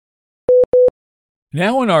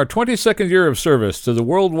Now in our 22nd year of service to the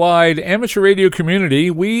worldwide amateur radio community,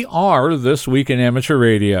 we are This Week in Amateur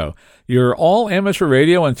Radio, your all-amateur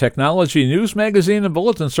radio and technology news magazine and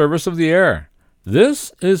bulletin service of the air.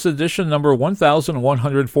 This is edition number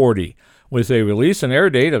 1140, with a release and air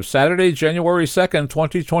date of Saturday, January 2nd,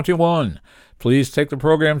 2021. Please take the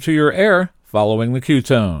program to your air following the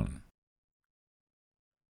Q-tone.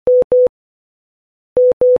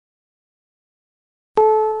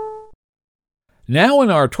 Now in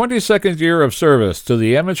our 22nd year of service to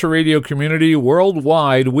the amateur radio community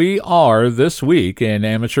worldwide, we are This Week in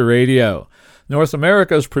Amateur Radio, North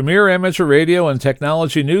America's premier amateur radio and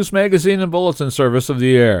technology news magazine and bulletin service of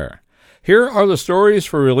the air. Here are the stories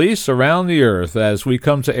for release around the earth as we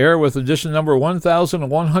come to air with edition number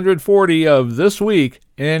 1140 of This Week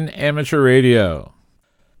in Amateur Radio.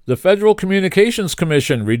 The Federal Communications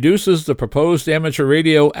Commission reduces the proposed amateur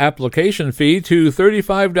radio application fee to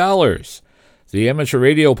 $35. The amateur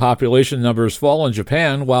radio population numbers fall in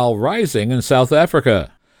Japan while rising in South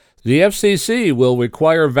Africa. The FCC will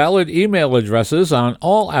require valid email addresses on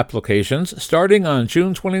all applications starting on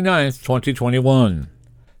June 29, 2021.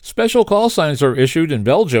 Special call signs are issued in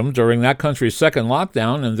Belgium during that country's second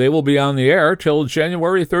lockdown, and they will be on the air till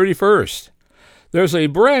January 31st. There's a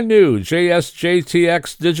brand new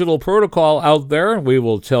JSJTX digital protocol out there. We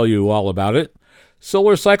will tell you all about it.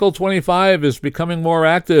 Solar Cycle 25 is becoming more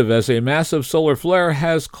active as a massive solar flare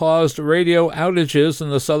has caused radio outages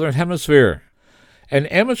in the southern hemisphere. An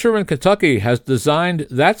amateur in Kentucky has designed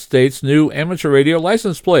that state's new amateur radio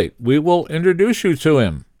license plate. We will introduce you to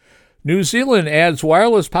him. New Zealand adds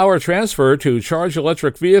wireless power transfer to charge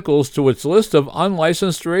electric vehicles to its list of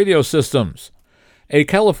unlicensed radio systems. A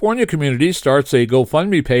California community starts a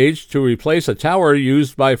GoFundMe page to replace a tower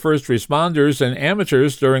used by first responders and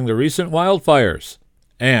amateurs during the recent wildfires.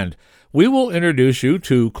 And we will introduce you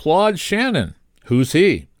to Claude Shannon. Who's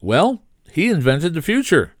he? Well, he invented the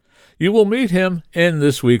future. You will meet him in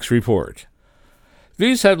this week's report.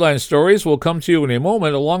 These headline stories will come to you in a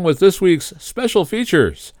moment along with this week's special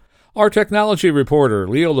features. Our technology reporter,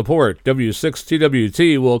 Leo Laporte,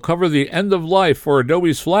 W6TWT, will cover the end of life for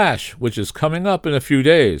Adobe's Flash, which is coming up in a few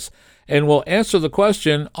days, and will answer the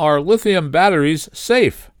question, are lithium batteries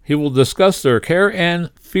safe? He will discuss their care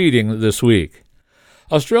and feeding this week.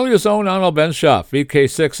 Australia's own Arnold Benshoff,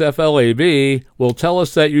 VK6FLAB, will tell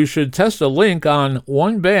us that you should test a link on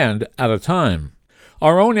one band at a time.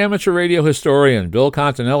 Our own amateur radio historian, Bill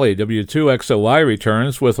Continelli, W2XOY,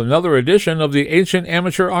 returns with another edition of the Ancient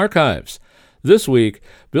Amateur Archives. This week,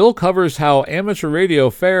 Bill covers how amateur radio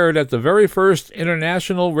fared at the very first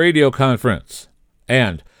International Radio Conference.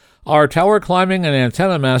 And our tower climbing and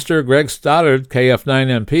antenna master, Greg Stoddard,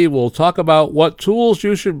 KF9MP, will talk about what tools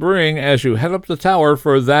you should bring as you head up the tower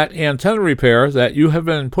for that antenna repair that you have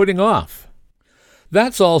been putting off.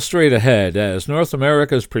 That's all straight ahead as North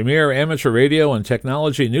America's premier amateur radio and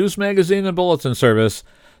technology news magazine and bulletin service,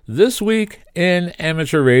 This Week in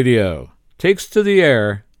Amateur Radio, takes to the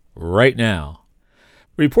air right now.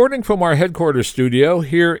 Reporting from our headquarters studio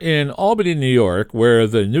here in Albany, New York, where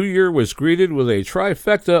the new year was greeted with a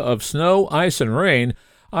trifecta of snow, ice, and rain,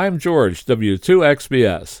 I'm George,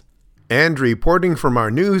 W2XBS. And reporting from our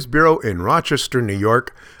news bureau in Rochester, New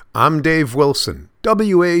York, I'm Dave Wilson,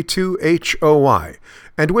 WA2HOY,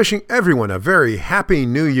 and wishing everyone a very happy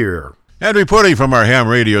new year. And reporting from our ham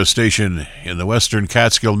radio station in the western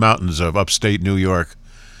Catskill Mountains of upstate New York,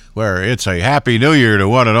 where it's a happy new year to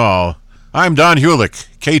one and all, I'm Don Hulick,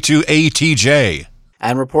 K2ATJ.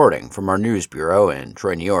 And reporting from our news bureau in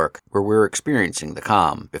Troy, New York, where we're experiencing the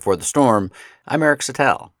calm before the storm, I'm Eric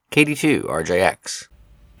Sattel, KD2RJX.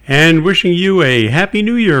 And wishing you a Happy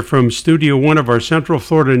New Year from Studio 1 of our Central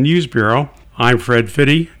Florida News Bureau, I'm Fred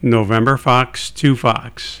Fitty, November Fox 2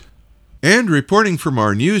 Fox. And reporting from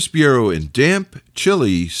our news bureau in damp,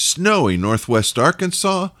 chilly, snowy northwest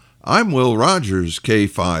Arkansas, I'm Will Rogers,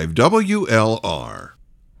 K5WLR.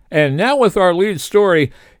 And now with our lead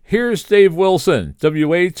story, here's Dave Wilson,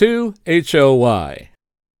 WA2HOY.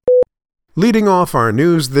 Leading off our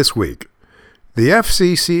news this week, the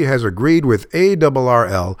FCC has agreed with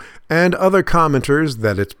ARRL and other commenters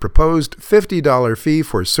that its proposed $50 fee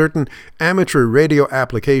for certain amateur radio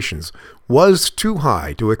applications was too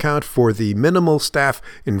high to account for the minimal staff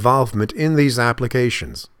involvement in these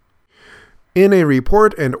applications. In a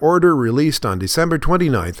report and order released on December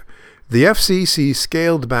 29th, the FCC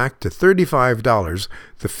scaled back to $35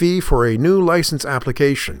 the fee for a new license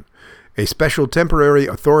application, a special temporary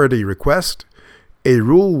authority request, a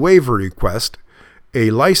rule waiver request,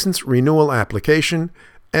 a license renewal application,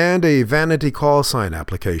 and a vanity call sign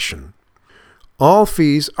application. All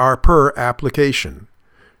fees are per application.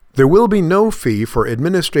 There will be no fee for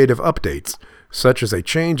administrative updates, such as a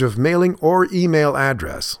change of mailing or email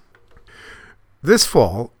address. This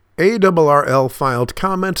fall, ARRL filed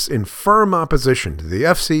comments in firm opposition to the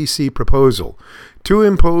FCC proposal to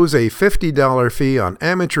impose a $50 fee on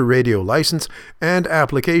amateur radio license and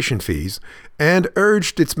application fees, and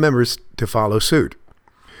urged its members to follow suit.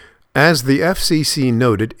 As the FCC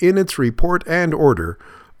noted in its report and order,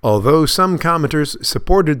 although some commenters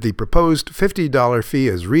supported the proposed $50 fee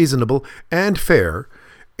as reasonable and fair,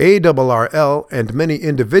 ARRL and many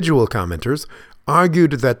individual commenters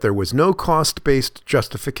argued that there was no cost-based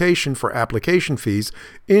justification for application fees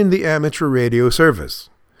in the amateur radio service.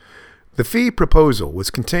 The fee proposal was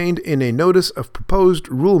contained in a Notice of Proposed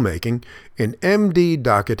Rulemaking in MD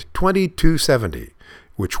Docket 2270,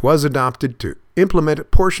 which was adopted to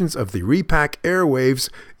implement portions of the Repack airwaves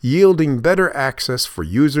yielding better access for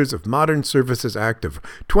users of Modern Services Act of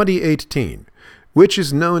 2018, which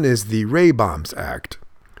is known as the RABOMS Act.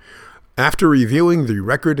 After reviewing the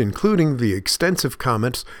record, including the extensive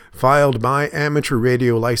comments filed by amateur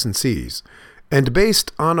radio licensees, and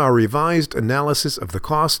based on our revised analysis of the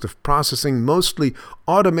cost of processing mostly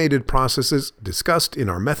automated processes discussed in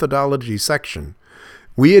our methodology section,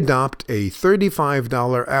 we adopt a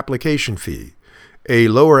 $35 application fee, a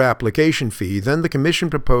lower application fee than the Commission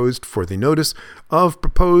proposed for the Notice of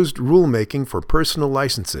Proposed Rulemaking for personal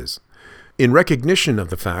licenses, in recognition of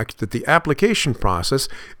the fact that the application process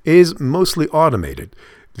is mostly automated,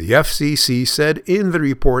 the FCC said in the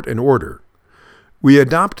report and order. We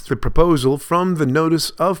adopt the proposal from the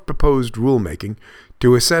Notice of Proposed Rulemaking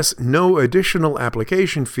to assess no additional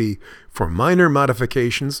application fee for minor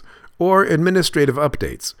modifications or administrative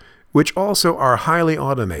updates, which also are highly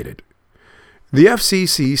automated. The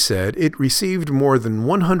FCC said it received more than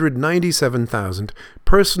 197,000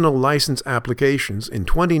 personal license applications in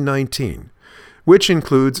 2019, which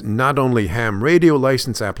includes not only ham radio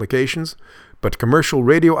license applications, but commercial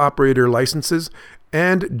radio operator licenses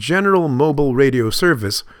and General Mobile Radio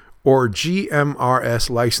Service, or GMRS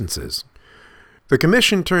licenses. The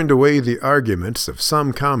Commission turned away the arguments of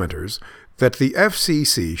some commenters that the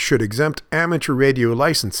FCC should exempt amateur radio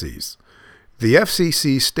licensees. The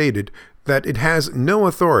FCC stated that it has no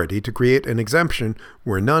authority to create an exemption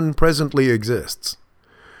where none presently exists.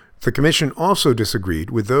 The Commission also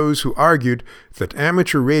disagreed with those who argued that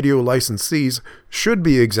amateur radio licensees should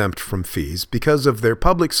be exempt from fees because of their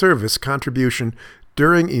public service contribution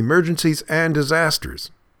during emergencies and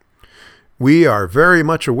disasters. We are very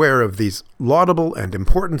much aware of these laudable and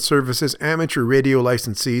important services amateur radio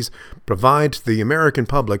licensees provide to the American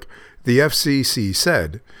public, the FCC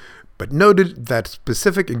said, but noted that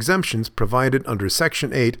specific exemptions provided under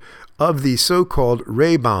Section 8 of the so-called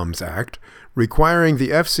RABOMS Act, requiring the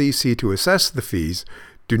FCC to assess the fees,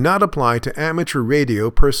 do not apply to amateur radio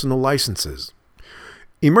personal licenses.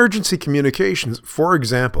 Emergency communications, for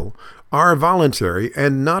example, are voluntary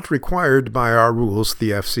and not required by our rules,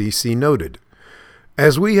 the FCC noted.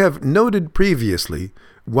 As we have noted previously,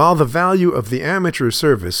 while the value of the amateur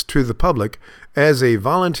service to the public as a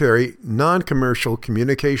voluntary, non-commercial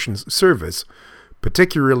communications service,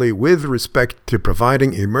 particularly with respect to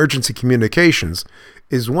providing emergency communications,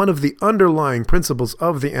 is one of the underlying principles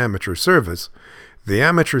of the amateur service, the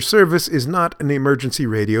amateur service is not an emergency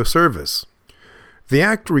radio service. The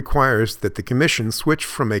Act requires that the Commission switch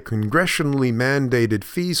from a congressionally mandated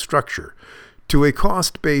fee structure to a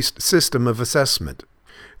cost-based system of assessment.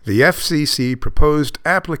 The FCC proposed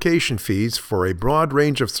application fees for a broad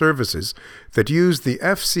range of services that use the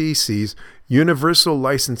FCC's universal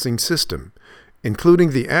licensing system,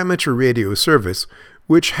 including the amateur radio service,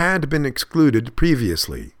 which had been excluded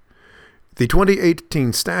previously. The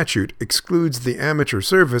 2018 statute excludes the amateur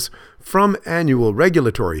service from annual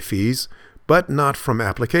regulatory fees, but not from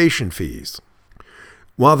application fees.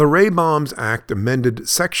 While the RABOMS Act amended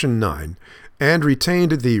Section 9 and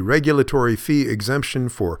retained the regulatory fee exemption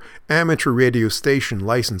for amateur radio station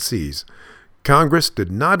licensees, Congress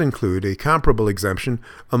did not include a comparable exemption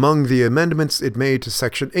among the amendments it made to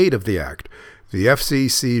Section 8 of the Act, the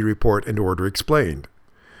FCC report and order explained.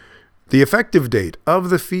 The effective date of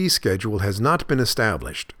the fee schedule has not been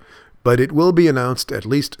established, but it will be announced at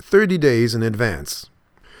least 30 days in advance.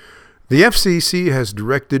 The FCC has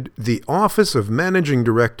directed the Office of Managing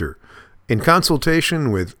Director, in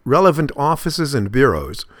consultation with relevant offices and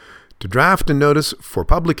bureaus, to draft a notice for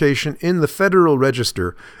publication in the Federal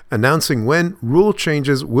Register announcing when rule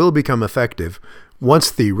changes will become effective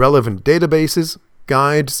once the relevant databases,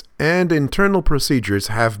 guides, and internal procedures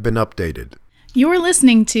have been updated. You're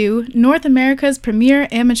listening to North America's premier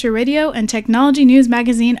amateur radio and technology news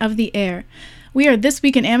magazine of the air. We are This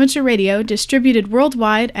Week in Amateur Radio, distributed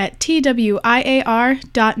worldwide at twiar.net.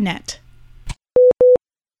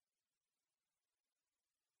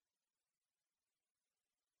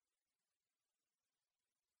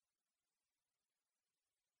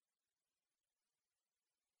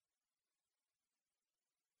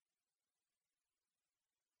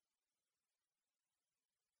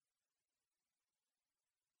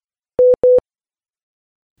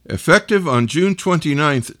 Effective on June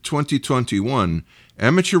 29, 2021,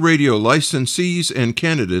 amateur radio licensees and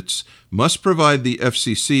candidates must provide the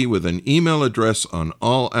FCC with an email address on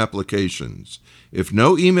all applications. If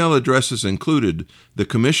no email address is included, the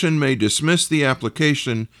Commission may dismiss the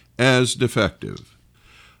application as defective.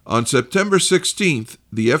 On September 16th,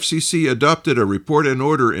 the FCC adopted a report and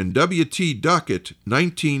order in WT Docket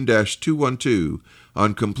 19-212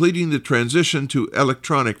 on completing the transition to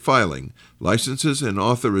electronic filing, licenses and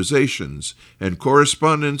authorizations, and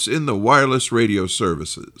correspondence in the wireless radio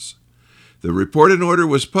services. The report and order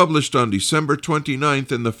was published on December 29th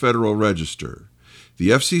in the Federal Register.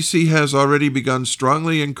 The FCC has already begun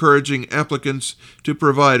strongly encouraging applicants to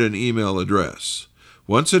provide an email address.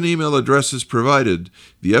 Once an email address is provided,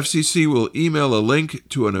 the FCC will email a link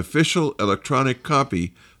to an official electronic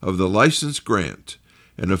copy of the license grant.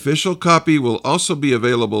 An official copy will also be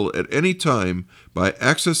available at any time by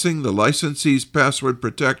accessing the licensee's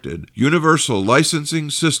password-protected Universal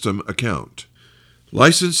Licensing System account.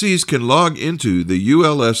 Licensees can log into the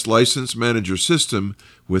ULS License Manager system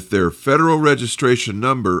with their Federal Registration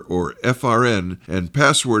Number, or FRN, and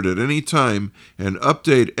password at any time and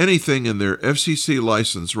update anything in their FCC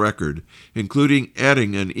license record, including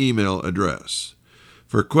adding an email address.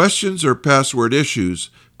 For questions or password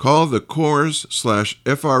issues, call the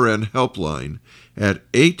CORS/FRN helpline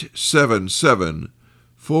at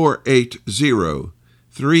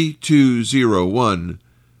 877-480-3201,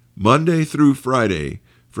 Monday through Friday,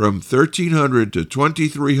 from 1300 to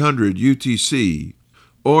 2300 UTC,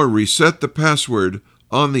 or reset the password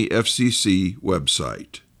on the FCC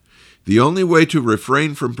website. The only way to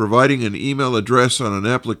refrain from providing an email address on an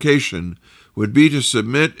application would be to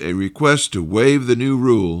submit a request to waive the new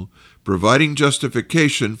rule, providing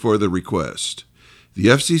justification for the request. The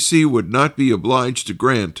FCC would not be obliged to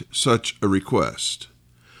grant such a request.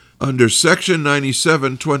 Under Section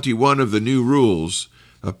 9721 of the new rules,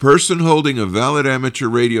 a person holding a valid amateur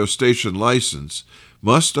radio station license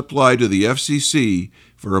must apply to the FCC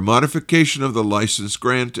for a modification of the license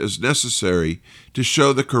grant as necessary to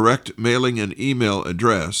show the correct mailing and email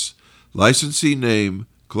address, licensee name,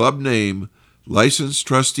 club name, license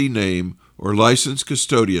trustee name, or license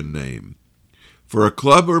custodian name. For a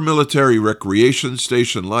club or military recreation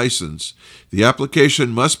station license, the application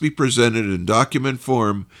must be presented in document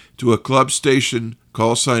form to a club station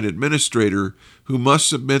call sign administrator who must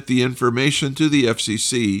submit the information to the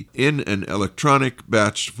FCC in an electronic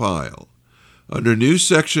batched file. Under new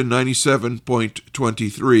Section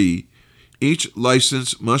 97.23, each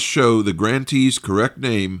license must show the grantee's correct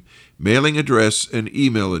name, mailing address, and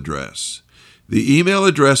email address. The email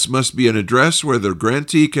address must be an address where the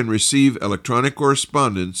grantee can receive electronic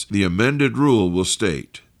correspondence, the amended rule will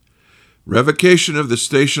state. Revocation of the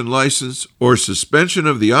station license or suspension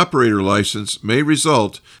of the operator license may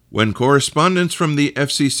result when correspondence from the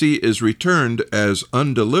FCC is returned as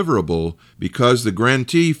undeliverable because the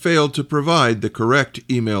grantee failed to provide the correct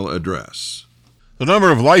email address. The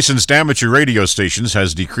number of licensed amateur radio stations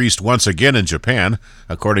has decreased once again in Japan,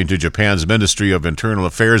 according to Japan's Ministry of Internal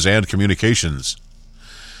Affairs and Communications.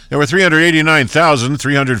 There were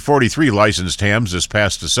 389,343 licensed hams this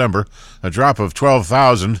past December, a drop of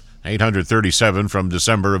 12,837 from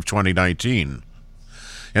December of 2019.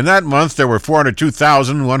 In that month, there were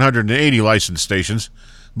 402,180 licensed stations,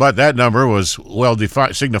 but that number was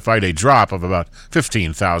signified a drop of about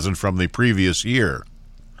 15,000 from the previous year.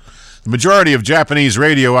 The majority of Japanese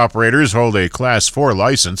radio operators hold a Class 4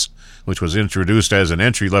 license, which was introduced as an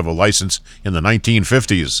entry-level license in the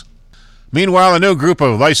 1950s. Meanwhile, a new group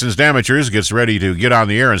of licensed amateurs gets ready to get on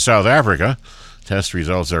the air in South Africa. Test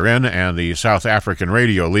results are in, and the South African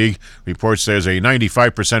Radio League reports there's a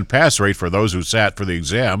 95% pass rate for those who sat for the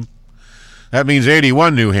exam. That means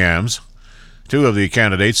 81 new hams. 2 of the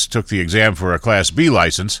candidates took the exam for a Class B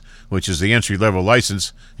license, which is the entry-level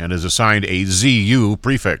license and is assigned a ZU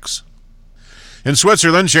prefix. In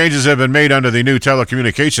Switzerland, changes have been made under the new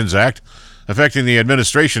Telecommunications Act, affecting the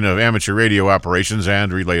administration of amateur radio operations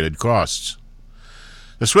and related costs.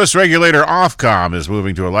 The Swiss regulator Ofcom is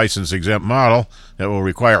moving to a license-exempt model that will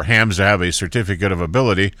require hams to have a certificate of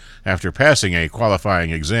ability after passing a qualifying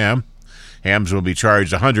exam. Hams will be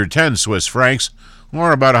charged 110 Swiss francs,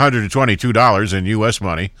 or about $122 in U.S.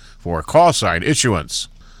 money for call sign issuance.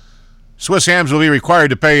 Swiss hams will be required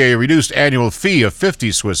to pay a reduced annual fee of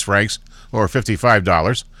 50 Swiss francs, or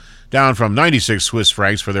 $55, down from 96 Swiss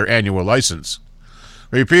francs for their annual license.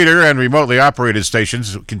 Repeater and remotely operated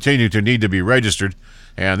stations continue to need to be registered,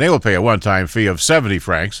 and they will pay a one-time fee of 70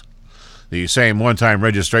 francs. The same one-time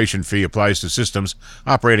registration fee applies to systems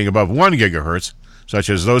operating above 1 gigahertz, such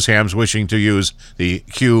as those hams wishing to use the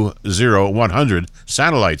Q0100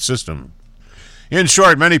 satellite system. In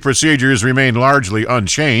short, many procedures remain largely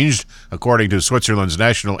unchanged, according to Switzerland's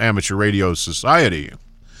National Amateur Radio Society.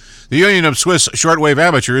 The Union of Swiss Shortwave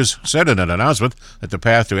Amateurs said in an announcement that the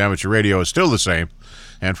path to amateur radio is still the same,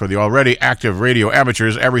 and for the already active radio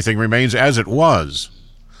amateurs, everything remains as it was.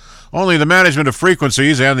 Only the management of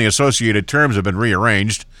frequencies and the associated terms have been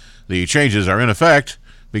rearranged. The changes are in effect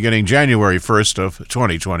beginning January 1st of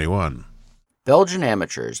 2021. Belgian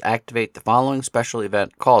amateurs activate the following special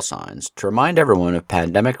event call signs to remind everyone of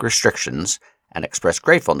pandemic restrictions and express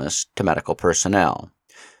gratefulness to medical personnel.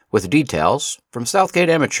 With details from Southgate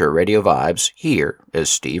Amateur Radio Vibes, here is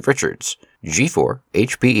Steve Richards,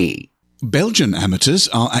 G4HPE. Belgian amateurs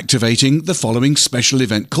are activating the following special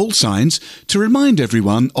event call signs to remind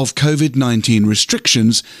everyone of COVID-19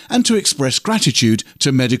 restrictions and to express gratitude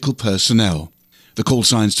to medical personnel. The call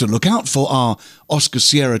signs to look out for are Oscar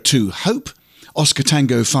Sierra 2 Hope, Oscar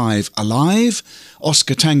Tango 5 Alive,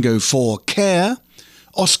 Oscar Tango 4 Care,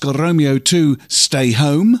 Oscar Romeo 2 Stay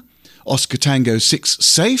Home, Oscar Tango 6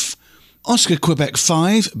 Safe, Oscar Quebec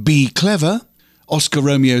 5 Be Clever, Oscar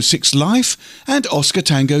Romeo 6 Life, and Oscar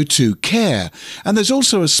Tango 2 Care. And there's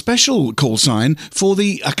also a special call sign for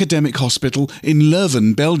the academic hospital in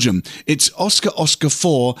Leuven, Belgium. It's Oscar Oscar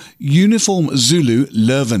 4 Uniform Zulu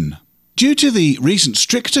Leuven. Due to the recent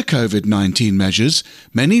stricter COVID-19 measures,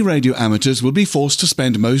 many radio amateurs will be forced to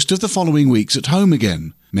spend most of the following weeks at home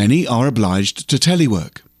again. Many are obliged to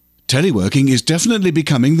telework. Teleworking is definitely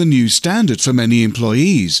becoming the new standard for many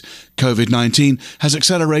employees. COVID-19 has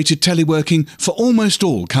accelerated teleworking for almost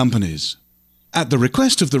all companies. At the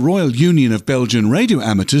request of the Royal Union of Belgian Radio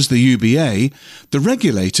Amateurs, the UBA, the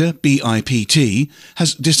regulator, BIPT,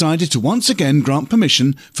 has decided to once again grant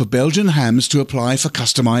permission for Belgian hams to apply for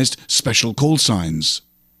customised special call signs.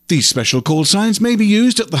 These special call signs may be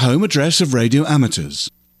used at the home address of radio amateurs.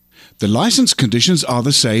 The licence conditions are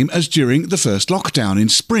the same as during the first lockdown in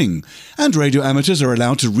spring, and radio amateurs are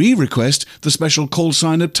allowed to re-request the special call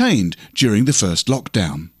sign obtained during the first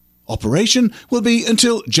lockdown. Operation will be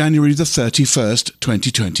until January the 31st,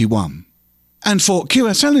 2021. And for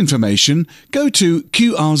QSL information, go to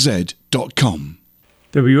qrz.com.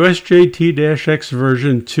 WSJT-X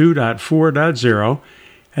version 2.4.0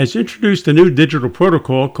 has introduced a new digital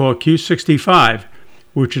protocol called Q65,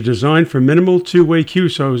 which is designed for minimal two-way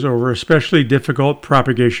QSOs over especially difficult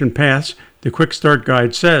propagation paths, the Quick Start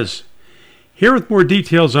Guide says. Here with more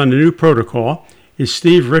details on the new protocol is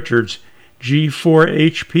Steve Richards,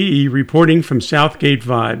 G4HPE, reporting from Southgate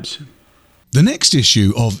Vibes. The next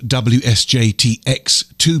issue of WSJT-X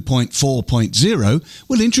 2.4.0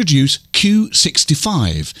 will introduce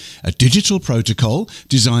Q65, a digital protocol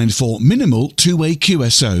designed for minimal two-way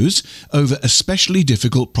QSOs over especially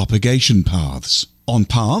difficult propagation paths. On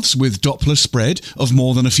paths with Doppler spread of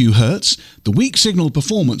more than a few hertz, the weak signal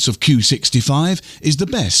performance of Q65 is the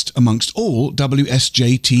best amongst all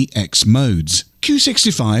WSJT-X modes.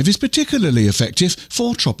 Q65 is particularly effective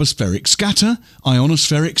for tropospheric scatter,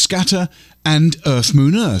 ionospheric scatter, and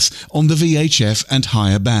Earth-Moon-Earth on the VHF and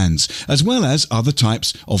higher bands, as well as other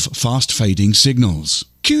types of fast-fading signals.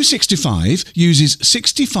 Q65 uses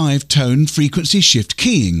 65-tone frequency shift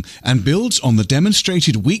keying and builds on the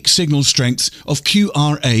demonstrated weak signal strengths of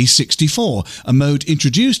QRA64, a mode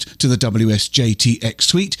introduced to the WSJT-X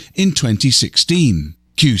suite in 2016.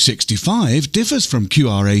 Q65 differs from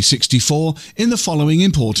QRA64 in the following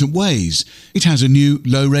important ways. It has a new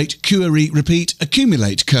low-rate QRE repeat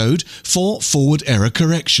accumulate code for forward error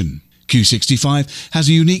correction. Q65 has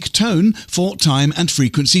a unique tone for time and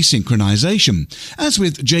frequency synchronization. As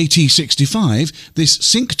with JT65, this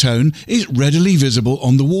sync tone is readily visible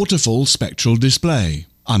on the waterfall spectral display.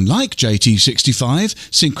 Unlike JT65,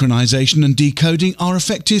 synchronization and decoding are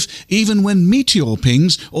effective even when meteor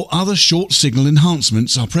pings or other short signal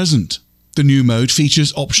enhancements are present. The new mode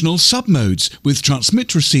features optional submodes with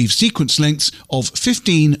transmit-receive sequence lengths of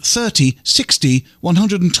 15, 30, 60,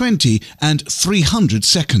 120 and 300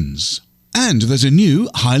 seconds. And there's a new,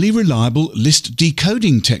 highly reliable list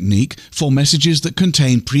decoding technique for messages that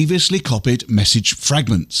contain previously copied message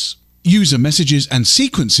fragments. User messages and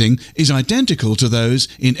sequencing is identical to those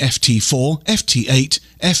in FT4, FT8,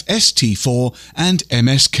 FST4 and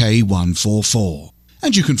MSK144.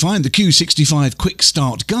 And you can find the Q65 Quick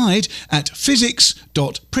Start Guide at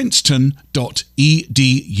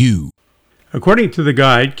physics.princeton.edu. According to the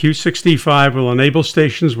guide, Q65 will enable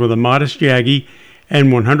stations with a modest Yagi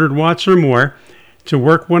and 100 watts or more to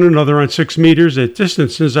work one another on 6 meters at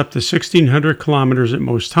distances up to 1,600 kilometers at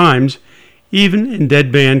most times, even in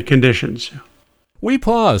deadband conditions. We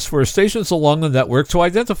pause for stations along the network to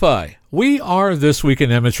identify. We are This Week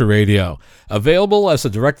in Amateur Radio, available as a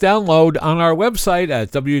direct download on our website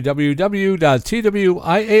at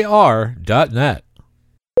www.twiar.net.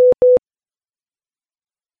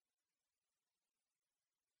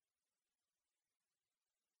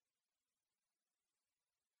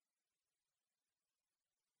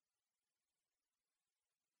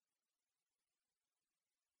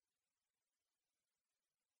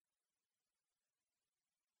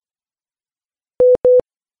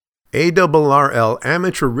 ARRL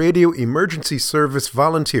Amateur Radio Emergency Service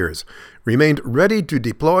volunteers remained ready to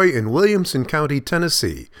deploy in Williamson County,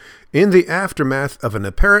 Tennessee, in the aftermath of an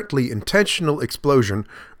apparently intentional explosion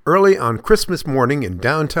early on Christmas morning in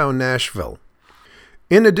downtown Nashville.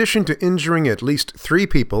 In addition to injuring at least 3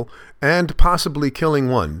 people and possibly killing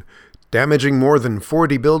 1, damaging more than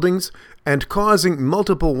 40 buildings, and causing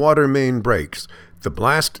multiple water main breaks, the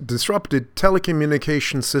blast disrupted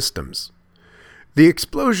telecommunication systems. The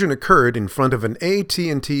explosion occurred in front of an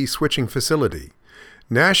AT&T switching facility.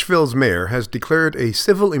 Nashville's mayor has declared a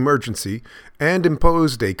civil emergency and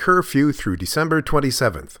imposed a curfew through December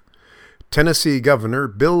 27th. Tennessee Governor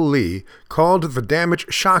Bill Lee called the damage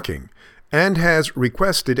shocking and has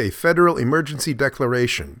requested a federal emergency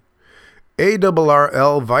declaration.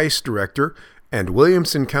 ARRL Vice Director and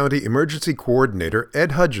Williamson County Emergency Coordinator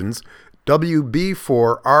Ed Hudgens,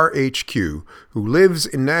 WB4RHQ, who lives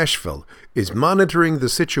in Nashville, is monitoring the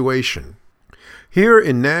situation. Here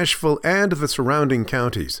in Nashville and the surrounding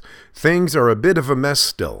counties, things are a bit of a mess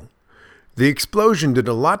still. The explosion did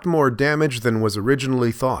a lot more damage than was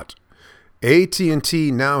originally thought.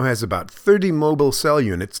 AT&T now has about 30 mobile cell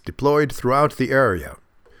units deployed throughout the area.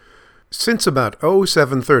 Since about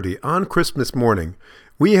 07:30 on Christmas morning,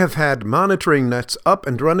 we have had monitoring nets up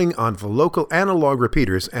and running on the local analog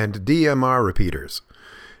repeaters and DMR repeaters.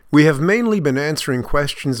 We have mainly been answering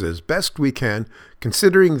questions as best we can,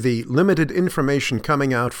 considering the limited information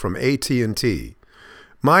coming out from AT&T.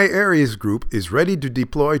 My Areas group is ready to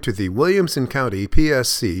deploy to the Williamson County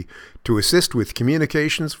PSC to assist with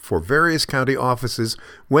communications for various county offices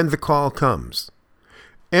when the call comes.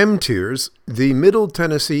 MTIRS, the Middle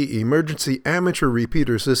Tennessee Emergency Amateur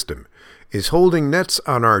Repeater System, is holding nets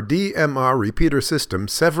on our DMR repeater system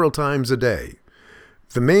several times a day.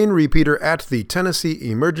 The main repeater at the Tennessee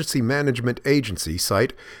Emergency Management Agency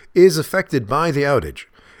site is affected by the outage,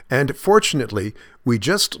 and fortunately, we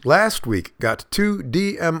just last week got 2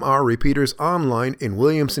 DMR repeaters online in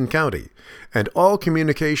Williamson County, and all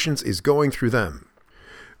communications is going through them.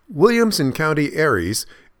 Williamson County ARES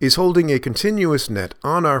is holding a continuous net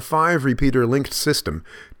on our 5-repeater linked system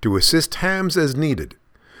to assist hams as needed.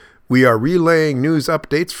 We are relaying news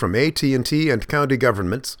updates from AT&T and county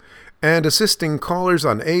governments, and assisting callers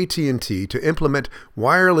on AT&T to implement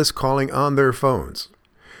wireless calling on their phones.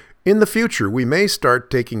 In the future, we may start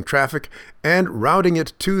taking traffic and routing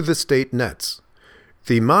it to the state nets.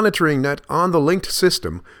 The monitoring net on the linked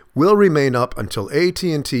system will remain up until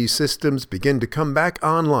AT&T systems begin to come back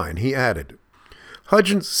online, he added.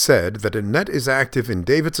 Hudgens said that a net is active in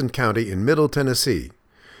Davidson County in Middle Tennessee.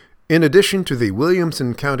 In addition to the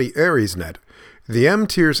Williamson County ARES net, the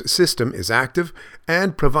MTIRS system is active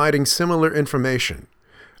and providing similar information.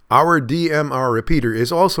 Our DMR repeater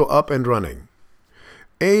is also up and running.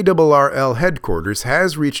 ARRL headquarters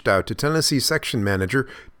has reached out to Tennessee Section Manager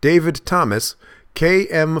David Thomas,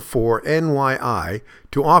 KM4NYI,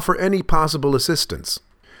 to offer any possible assistance.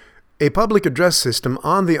 A public address system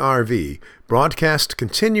on the RV broadcast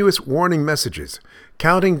continuous warning messages,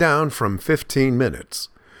 counting down from 15 minutes.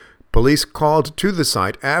 Police called to the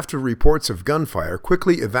site after reports of gunfire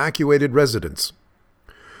quickly evacuated residents.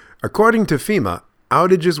 According to FEMA,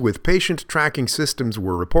 outages with patient tracking systems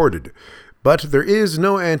were reported, but there is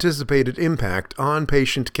no anticipated impact on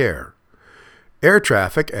patient care. Air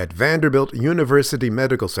traffic at Vanderbilt University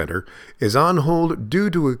Medical Center is on hold due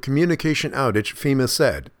to a communication outage, FEMA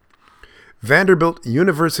said. Vanderbilt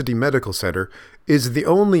University Medical Center is the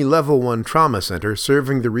only Level 1 trauma center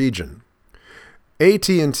serving the region.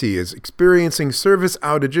 AT&T is experiencing service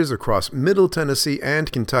outages across Middle Tennessee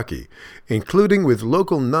and Kentucky, including with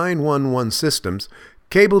local 911 systems,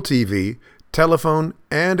 cable TV, telephone,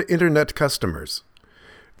 and Internet customers.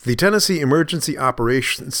 The Tennessee Emergency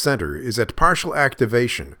Operations Center is at partial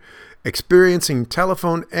activation, experiencing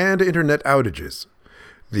telephone and Internet outages.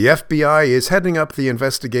 The FBI is heading up the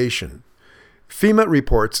investigation. FEMA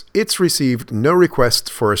reports it's received no requests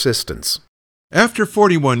for assistance. After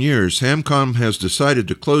 41 years, Hamcom has decided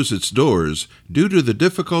to close its doors due to the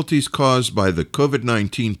difficulties caused by the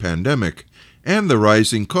COVID-19 pandemic and the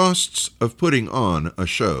rising costs of putting on a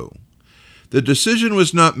show. The decision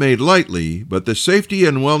was not made lightly, but the safety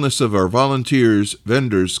and wellness of our volunteers,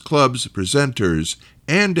 vendors, clubs, presenters,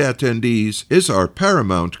 and attendees is our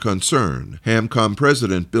paramount concern, Hamcom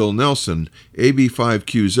President Bill Nelson,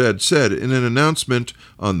 AB5QZ, said in an announcement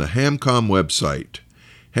on the Hamcom website.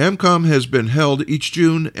 Hamcom has been held each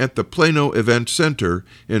June at the Plano Event Center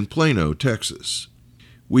in Plano, Texas.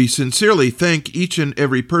 We sincerely thank each and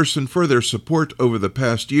every person for their support over the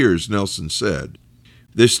past years, Nelson said.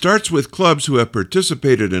 This starts with clubs who have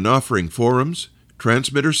participated in offering forums,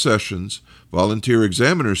 transmitter sessions, volunteer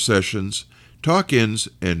examiner sessions, talk-ins,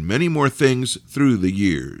 and many more things through the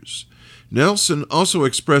years. Nelson also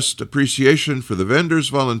expressed appreciation for the vendors,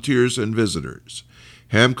 volunteers, and visitors.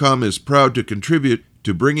 Hamcom is proud to contribute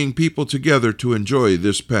to bringing people together to enjoy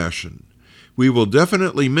this passion. We will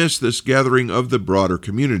definitely miss this gathering of the broader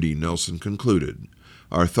community, Nelson concluded.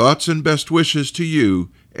 Our thoughts and best wishes to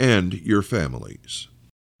you and your families.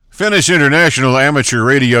 Finnish International Amateur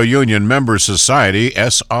Radio Union Member Society,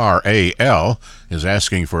 SRAL, is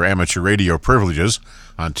asking for amateur radio privileges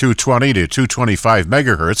on 220 to 225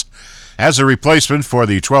 megahertz as a replacement for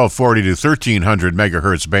the 1240 to 1300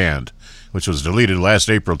 megahertz band, which was deleted last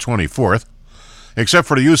April 24th, except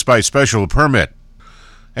for the use by special permit.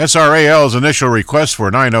 SRAL's initial request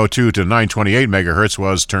for 902 to 928 megahertz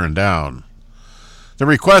was turned down. The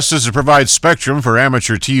request is to provide spectrum for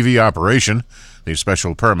amateur TV operation. The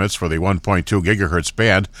special permits for the 1.2 gigahertz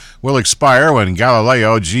band will expire when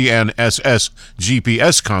Galileo GNSS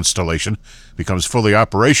GPS constellation becomes fully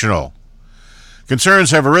operational. Concerns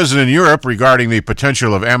have arisen in Europe regarding the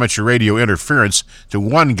potential of amateur radio interference to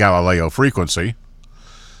one Galileo frequency.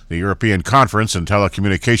 The European Conference and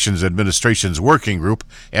Telecommunications Administration's Working Group,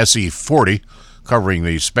 SE40, covering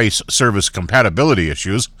the space service compatibility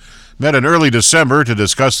issues, met in early December to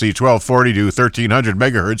discuss the 1240 to 1300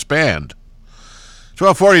 megahertz band.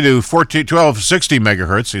 1240 to 1260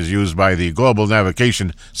 megahertz is used by the Global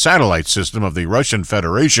Navigation Satellite System of the Russian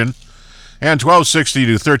Federation, and 1260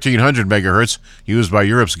 to 1300 megahertz used by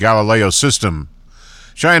Europe's Galileo system,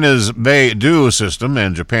 China's Beidou system,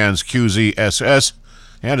 and Japan's QZSS,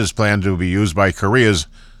 and is planned to be used by Korea's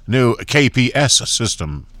new KPS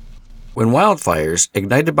system. When wildfires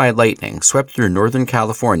ignited by lightning swept through Northern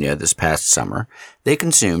California this past summer, they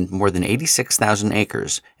consumed more than 86,000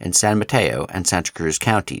 acres in San Mateo and Santa Cruz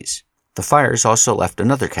counties. The fires also left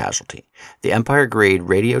another casualty, the Empire-grade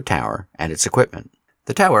radio tower and its equipment.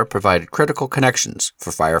 The tower provided critical connections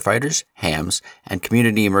for firefighters, hams, and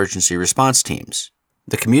community emergency response teams.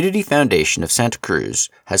 The Community Foundation of Santa Cruz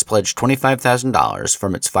has pledged $25,000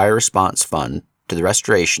 from its fire response fund to the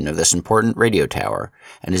restoration of this important radio tower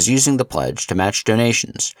and is using the pledge to match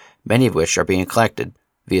donations, many of which are being collected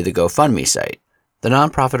via the GoFundMe site. The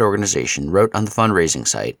nonprofit organization wrote on the fundraising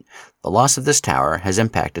site, "The loss of this tower has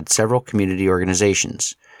impacted several community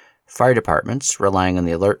organizations, fire departments relying on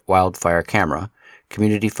the Alert Wildfire camera,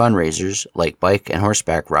 community fundraisers like bike and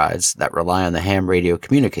horseback rides that rely on the ham radio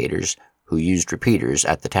communicators who used repeaters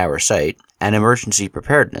at the tower site, and emergency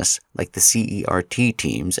preparedness like the CERT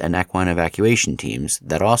teams and equine evacuation teams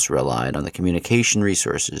that also relied on the communication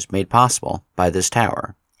resources made possible by this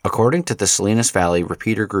tower." According to the Salinas Valley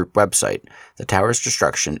Repeater Group website, the tower's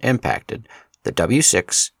destruction impacted the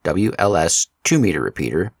W6 WLS 2-meter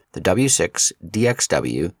repeater, the W6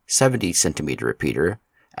 DXW 70-centimeter repeater,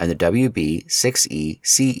 and the WB6E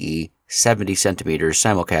CE 70-centimeter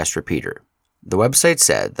simulcast repeater. The website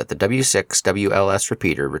said that the W6 WLS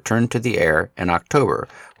repeater returned to the air in October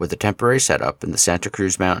with a temporary setup in the Santa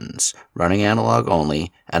Cruz Mountains, running analog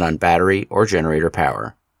only and on battery or generator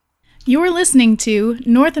power. You're listening to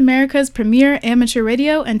North America's premier amateur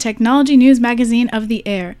radio and technology news magazine of the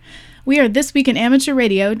air. We are This Week in Amateur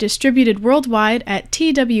Radio, distributed worldwide at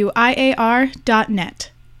twiar.net.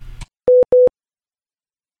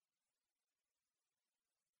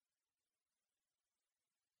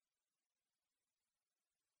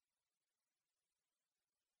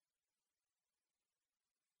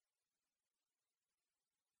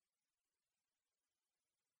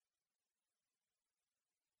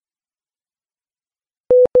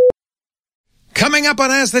 Coming up on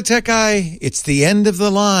Ask the Tech Guy, it's the end of the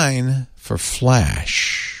line for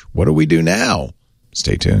Flash. What do we do now?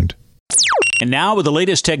 Stay tuned. And now with the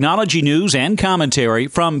latest technology news and commentary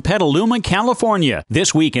from Petaluma, California.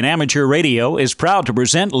 This Week in Amateur Radio is proud to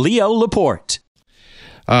present Leo Laporte.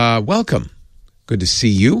 Welcome Good to see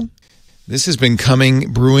you. This has been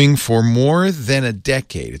brewing for more than a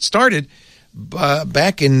decade. It started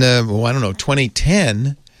back in,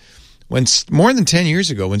 2010, when more than 10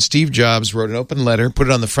 years ago, when Steve Jobs wrote an open letter, put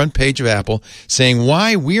it on the front page of Apple, saying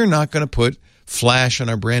why we are not going to put Flash on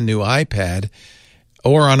our brand new iPad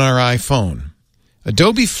or on our iPhone.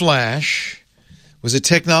 Adobe Flash was a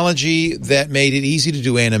technology that made it easy to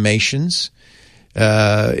do animations.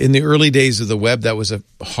 In the early days of the web, that was a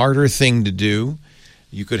harder thing to do.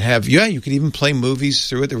 You could even play movies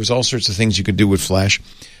through it. There was all sorts of things you could do with Flash,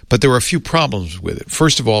 but there were a few problems with it.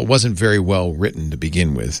 First of all, it wasn't very well written to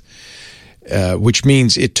begin with, which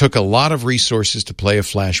means it took a lot of resources to play a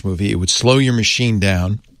Flash movie. It would slow your machine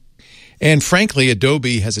down. And frankly,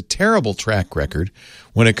 Adobe has a terrible track record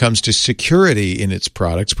when it comes to security in its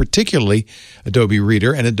products, particularly Adobe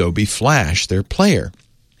Reader and Adobe Flash, their player.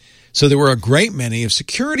 So there were a great many of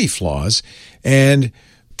security flaws, and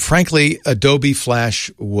frankly, Adobe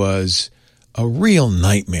Flash was a real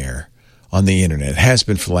nightmare on the internet. It has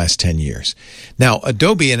been for the last 10 years. Now,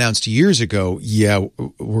 Adobe announced years ago,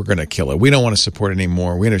 we're going to kill it. We don't want to support it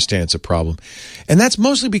anymore. We understand it's a problem. And that's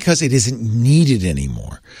mostly because it isn't needed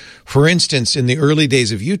anymore. For instance, in the early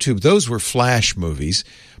days of YouTube, those were Flash movies.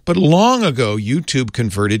 But long ago, YouTube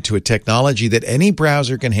converted to a technology that any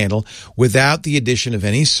browser can handle without the addition of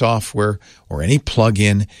any software or any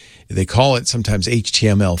plugin. They call it sometimes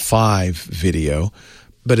HTML5 video.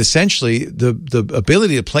 But essentially, the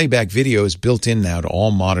ability to play back video is built in now to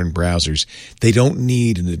all modern browsers. They don't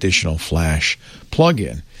need an additional Flash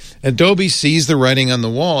plugin. Adobe sees the writing on the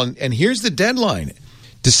wall, and here's the deadline.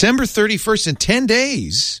 December 31st, in 10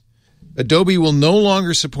 days, Adobe will no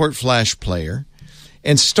longer support Flash Player.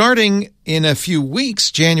 And starting in a few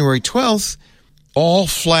weeks, January 12th, all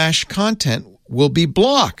Flash content will be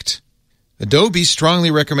blocked. Adobe strongly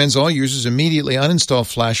recommends all users immediately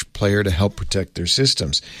uninstall Flash Player to help protect their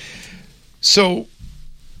systems. So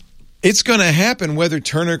it's going to happen whether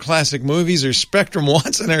Turner Classic Movies or Spectrum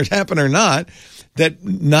wants it to happen or not, that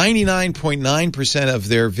 99.9% of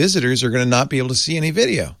their visitors are going to not be able to see any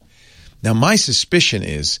video. Now, my suspicion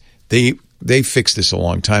is they fixed this a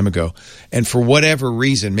long time ago, and for whatever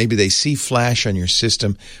reason, maybe they see Flash on your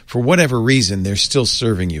system. For whatever reason, they're still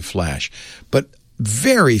serving you Flash. But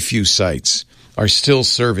very few sites are still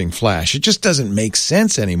serving Flash. It just doesn't make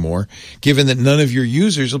sense anymore, given that none of your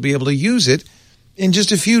users will be able to use it in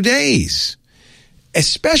just a few days,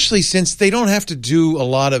 especially since they don't have to do a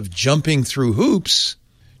lot of jumping through hoops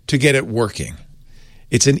to get it working.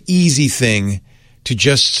 It's an easy thing to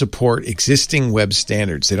just support existing web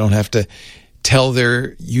standards. They don't have to tell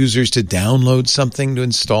their users to download something, to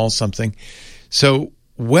install something. So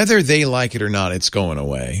whether they like it or not, it's going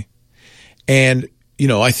away. And,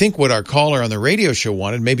 I think what our caller on the radio show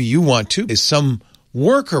wanted, maybe you want too, is some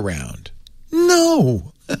workaround.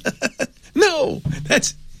 No. No,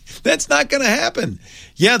 that's not going to happen.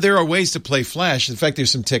 Yeah, there are ways to play Flash. In fact,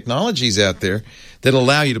 there's some technologies out there that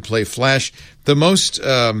allow you to play Flash. The most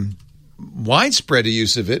widespread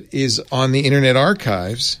use of it is on the Internet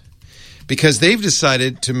Archives, because they've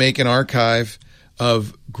decided to make an archive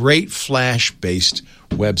of great Flash-based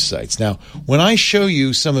websites. Now, when I show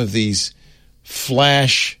you some of these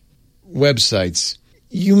Flash websites,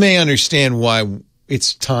 you may understand why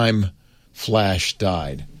it's time Flash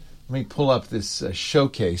died. Let me pull up this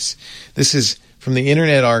showcase. This is from the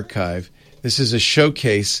Internet Archive. This is a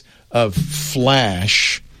showcase of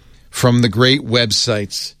Flash from the great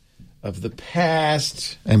websites of the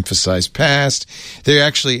past, emphasize past. They're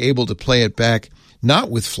actually able to play it back, not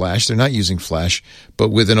with Flash, they're not using Flash, but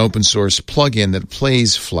with an open source plugin that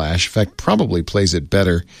plays Flash. In fact, probably plays it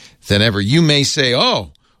better than ever. You may say,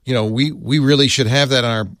 we really should have that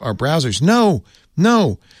on our browsers. No.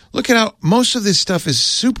 Look at how most of this stuff is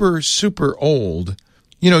super, super old.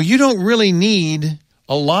 You don't really need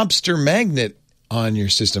a Lobster Magnet on your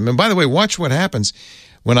system. And by the way, watch what happens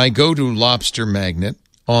when I go to Lobster Magnet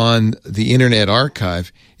on the Internet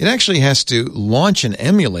Archive. It actually has to launch an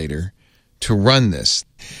emulator to run this.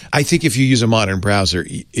 I think if you use a modern browser,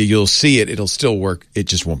 you'll see it. It'll still work. It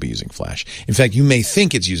just won't be using Flash. In fact, you may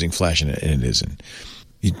think it's using Flash and it isn't.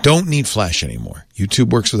 You don't need Flash anymore. YouTube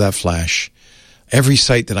works without Flash. Every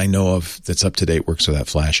site that I know of that's up to date works without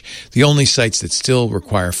Flash. The only sites that still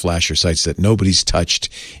require Flash are sites that nobody's touched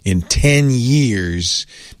in 10 years.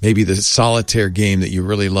 Maybe the solitaire game that you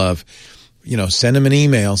really love. Send them an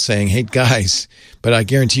email saying, hey, guys, but I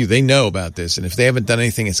guarantee you they know about this. And if they haven't done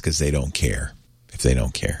anything, it's because they don't care. If they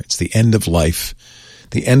don't care. It's the end of life,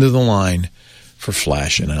 the end of the line for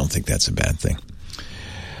Flash, and I don't think that's a bad thing.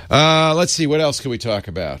 Let's see. What else can we talk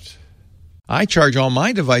about? I charge all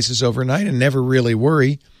my devices overnight and never really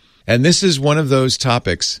worry. And this is one of those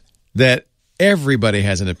topics that everybody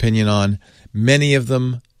has an opinion on, many of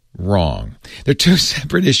them wrong. There are two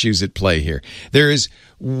separate issues at play here. There is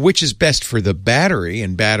which is best for the battery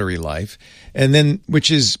and battery life, and then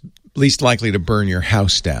which is least likely to burn your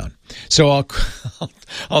house down. So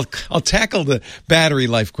I'll tackle the battery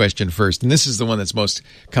life question first, and this is the one that's most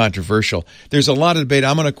controversial. There's a lot of debate.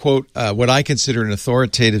 I'm going to quote what I consider an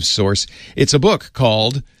authoritative source. It's a book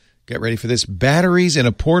called, get ready for this, Batteries in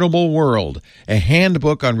a Portable World, a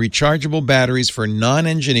handbook on rechargeable batteries for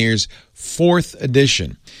non-engineers, 4th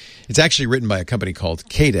edition. It's actually written by a company called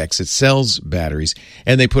Cadex. It sells batteries,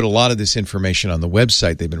 and they put a lot of this information on the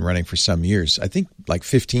website they've been running for some years, I think like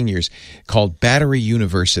 15 years, called Battery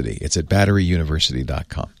University. It's at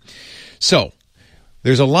batteryuniversity.com. So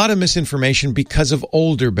there's a lot of misinformation because of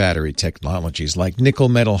older battery technologies like nickel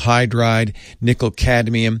metal hydride, nickel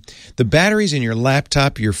cadmium. The batteries in your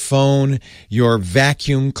laptop, your phone, your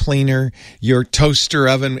vacuum cleaner, your toaster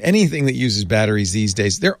oven, anything that uses batteries these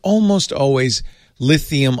days, they're almost always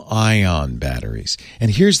lithium-ion batteries.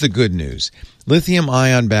 And here's the good news.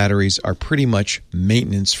 Lithium-ion batteries are pretty much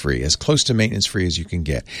maintenance-free, as close to maintenance-free as you can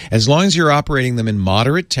get. As long as you're operating them in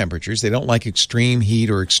moderate temperatures, they don't like extreme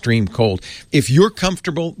heat or extreme cold. If you're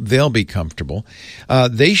comfortable, they'll be comfortable.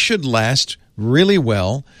 They should last really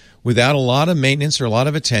well without a lot of maintenance or a lot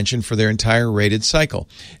of attention for their entire rated cycle.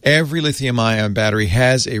 Every lithium-ion battery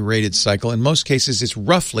has a rated cycle. In most cases, it's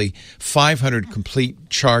roughly 500 complete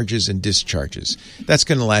charges and discharges. That's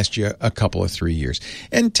going to last you a couple of 3 years.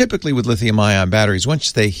 And typically with lithium-ion batteries,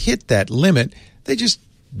 once they hit that limit, they just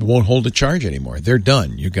won't hold a charge anymore. They're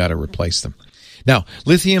done. You got to replace them. Now,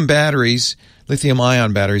 lithium-ion batteries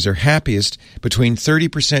are happiest between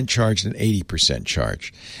 30% charged and 80%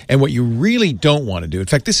 charged. And what you really don't want to do, in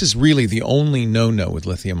fact, this is really the only no-no with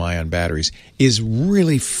lithium-ion batteries, is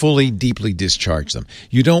really fully, deeply discharge them.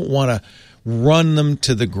 You don't want to run them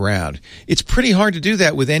to the ground. It's pretty hard to do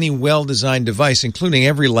that with any well-designed device, including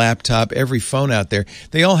every laptop, every phone out there.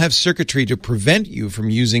 They all have circuitry to prevent you from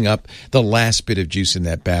using up the last bit of juice in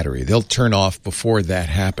that battery. They'll turn off before that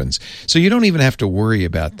happens. So you don't even have to worry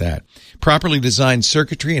about that. Properly designed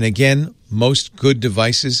circuitry, and again, most good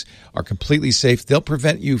devices are completely safe. They'll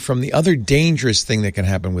prevent you from the other dangerous thing that can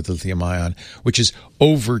happen with lithium-ion, which is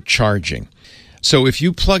overcharging. So if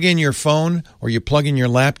you plug in your phone or you plug in your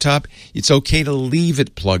laptop, it's okay to leave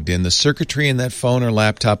it plugged in. The circuitry in that phone or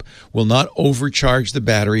laptop will not overcharge the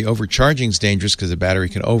battery. Overcharging is dangerous because the battery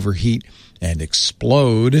can overheat and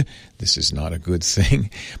explode. This is not a good thing.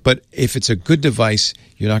 But if it's a good device,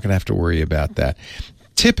 you're not going to have to worry about that.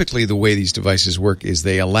 Typically, the way these devices work is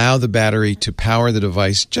they allow the battery to power the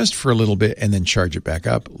device just for a little bit and then charge it back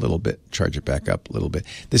up a little bit, charge it back up a little bit.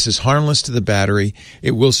 This is harmless to the battery.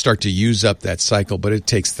 It will start to use up that cycle, but it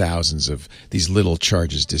takes thousands of these little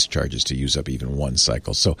charges, discharges to use up even one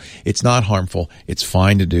cycle. So it's not harmful. It's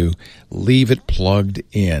fine to do. Leave it plugged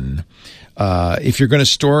in. If you're going to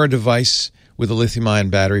store a device with a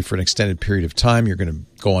lithium-ion battery for an extended period of time, you're going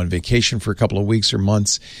to go on vacation for a couple of weeks or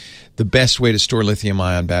months, the best way to store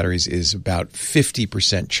lithium-ion batteries is about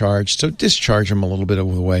 50% charged. So discharge them a little bit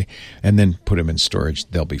of the way and then put them in storage.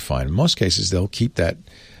 They'll be fine. In most cases, they'll keep that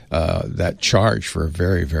charge for a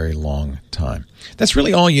very, very long time. That's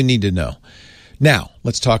really all you need to know. Now,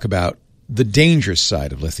 let's talk about the dangerous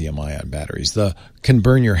side of lithium-ion batteries, the can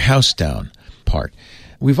burn your house down part.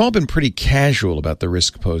 We've all been pretty casual about the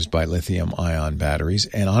risk posed by lithium-ion batteries,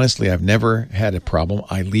 and honestly, I've never had a problem.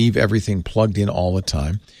 I leave everything plugged in all the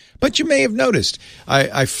time. But you may have noticed,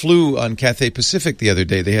 I flew on Cathay Pacific the other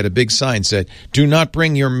day. They had a big sign said, do not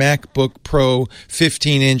bring your MacBook Pro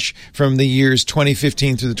 15-inch from the years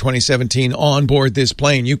 2015 through the 2017 on board this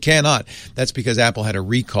plane. You cannot. That's because Apple had a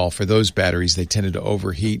recall for those batteries. They tended to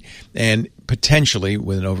overheat, and potentially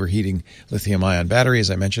with an overheating lithium-ion battery,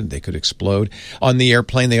 as I mentioned, they could explode. On the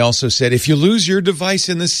airplane, they also said, if you lose your device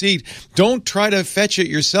in the seat, don't try to fetch it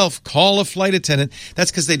yourself. Call a flight attendant.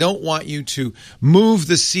 That's because they don't want you to move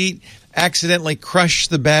the seat, accidentally crush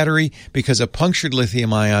the battery, because a punctured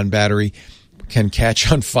lithium-ion battery can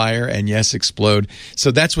catch on fire and, yes, explode.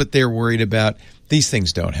 So that's what they're worried about. These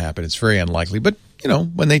things don't happen. It's very unlikely. But, you know,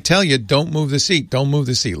 when they tell you, don't move the seat, don't move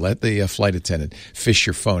the seat. Let the flight attendant fish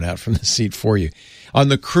your phone out from the seat for you. On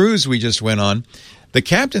the cruise we just went on, the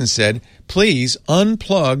captain said, please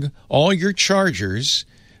unplug all your chargers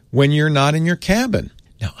when you're not in your cabin.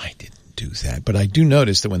 Now, I didn't do that, but I do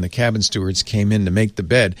notice that when the cabin stewards came in to make the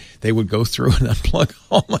bed, they would go through and unplug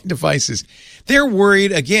all my devices. They're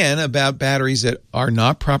worried, again, about batteries that are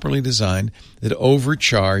not properly designed, that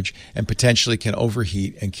overcharge and potentially can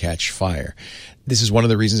overheat and catch fire. This is one of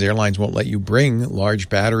the reasons airlines won't let you bring large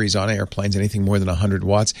batteries on airplanes, anything more than 100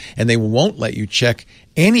 watts, and they won't let you check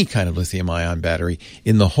any kind of lithium-ion battery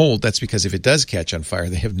in the hold. That's because if it does catch on fire,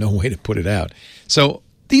 they have no way to put it out. So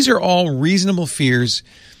these are all reasonable fears.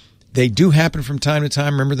 They do happen from time to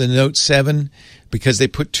time. Remember the Note 7? Because they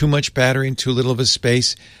put too much battery in too little of a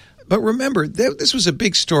space. But remember, this was a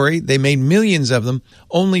big story. They made millions of them.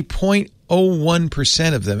 Only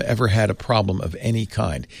 0.01% of them ever had a problem of any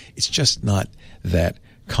kind. It's just not that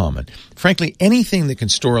common. Frankly, anything that can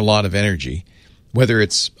store a lot of energy, whether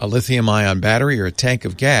it's a lithium-ion battery or a tank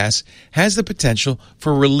of gas, has the potential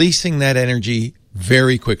for releasing that energy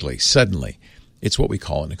very quickly, suddenly. It's what we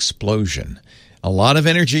call an explosion. A lot of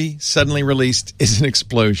energy suddenly released is an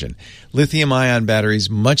explosion. Lithium-ion batteries,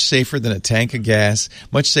 much safer than a tank of gas,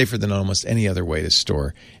 much safer than almost any other way to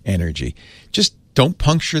store energy. Just don't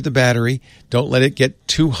puncture the battery. Don't let it get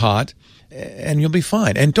too hot, and you'll be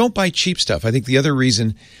fine. And don't buy cheap stuff. I think the other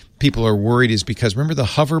reason people are worried is because, remember the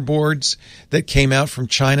hoverboards that came out from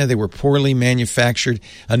China? They were poorly manufactured.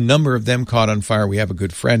 A number of them caught on fire. We have a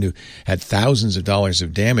good friend who had thousands of dollars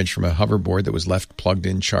of damage from a hoverboard that was left plugged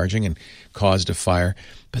in charging and caused a fire.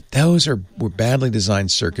 But those were badly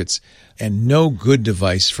designed circuits, and no good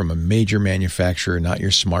device from a major manufacturer, not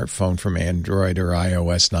your smartphone from Android or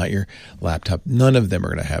iOS, not your laptop, none of them are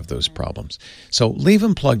going to have those problems. So leave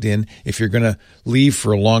them plugged in. If you're going to leave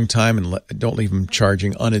for a long time, and don't leave them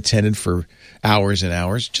charging unattended for hours and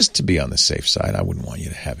hours, just to be on the safe side. I wouldn't want you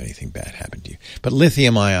to have anything bad happen to you. But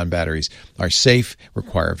lithium-ion batteries are safe,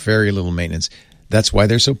 require very little maintenance. That's why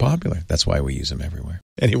they're so popular. That's why we use them everywhere.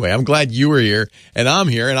 Anyway, I'm glad you were here, and I'm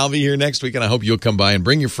here, and I'll be here next week, and I hope you'll come by and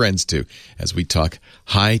bring your friends too as we talk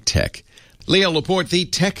high tech. Leo Laporte, the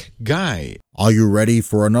tech guy. Are you ready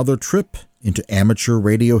for another trip into amateur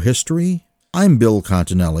radio history? I'm Bill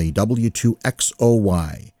Continelli,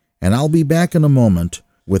 W2XOY, and I'll be back in a moment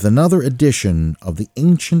with another edition of the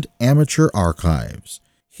Ancient Amateur Archives,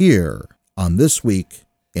 here on This Week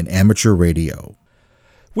in Amateur Radio.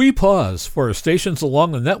 We pause for stations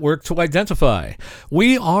along the network to identify.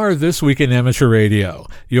 We are This Week in Amateur Radio,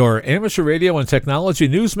 your amateur radio and technology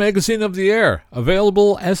news magazine of the air,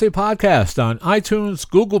 available as a podcast on iTunes,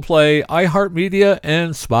 Google Play, iHeartMedia,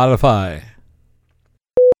 and Spotify.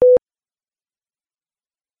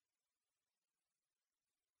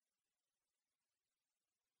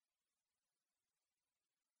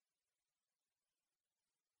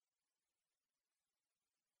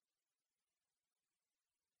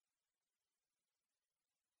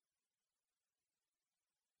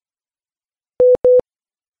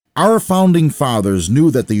 Our founding fathers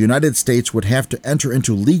knew that the United States would have to enter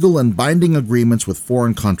into legal and binding agreements with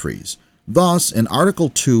foreign countries. Thus, in Article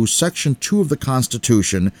 2, Section 2 of the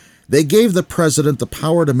Constitution, they gave the President the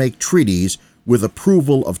power to make treaties with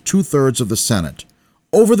approval of 2/3 of the Senate.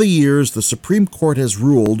 Over the years, the Supreme Court has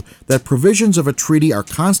ruled that provisions of a treaty are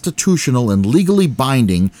constitutional and legally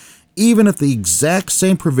binding, even if the exact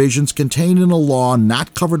same provisions contained in a law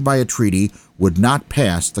not covered by a treaty would not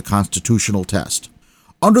pass the constitutional test.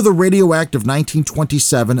 Under the Radio Act of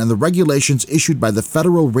 1927 and the regulations issued by the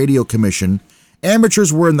Federal Radio Commission,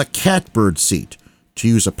 amateurs were in the catbird seat, to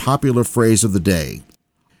use a popular phrase of the day.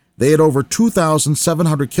 They had over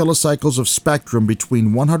 2,700 kilocycles of spectrum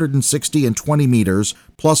between 160 and 20 meters,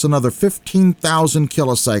 plus another 15,000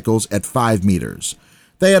 kilocycles at 5 meters.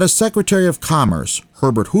 They had a Secretary of Commerce,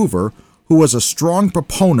 Herbert Hoover, who was a strong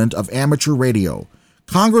proponent of amateur radio.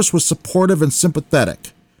 Congress was supportive and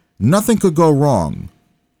sympathetic. Nothing could go wrong.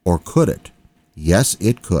 Or could it? Yes,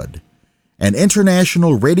 it could. An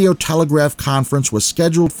international radio telegraph conference was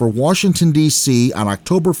scheduled for Washington, D.C. on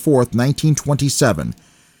October 4, 1927.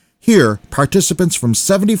 Here, participants from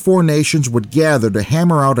 74 nations would gather to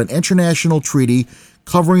hammer out an international treaty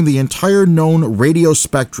covering the entire known radio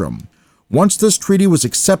spectrum. Once this treaty was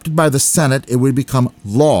accepted by the Senate, it would become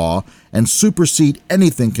law and supersede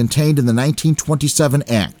anything contained in the 1927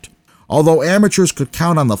 Act. Although amateurs could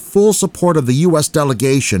count on the full support of the U.S.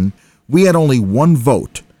 delegation, we had only one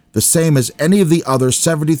vote, the same as any of the other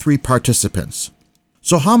 73 participants.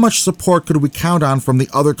 So how much support could we count on from the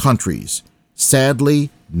other countries? Sadly,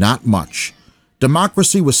 not much.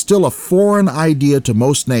 Democracy was still a foreign idea to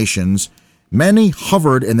most nations. Many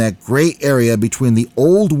hovered in that gray area between the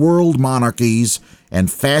old world monarchies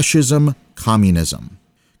and fascism, communism.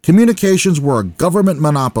 Communications were a government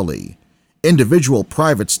monopoly. Individual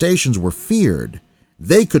private stations were feared.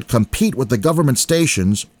 They could compete with the government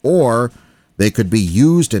stations, or they could be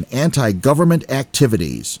used in anti-government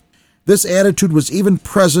activities. This attitude was even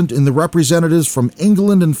present in the representatives from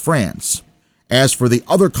England and France. As for the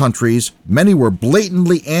other countries, many were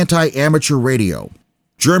blatantly anti-amateur radio.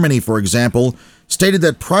 Germany, for example, stated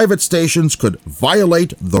that private stations could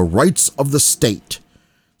violate the rights of the state.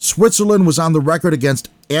 Switzerland was on the record against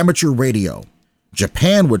amateur radio.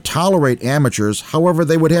 Japan would tolerate amateurs, however,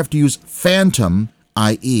 they would have to use phantom,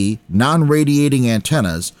 i.e., non-radiating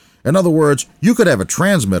antennas. In other words, you could have a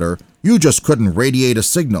transmitter, you just couldn't radiate a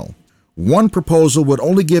signal. One proposal would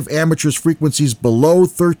only give amateurs frequencies below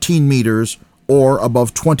 13 meters or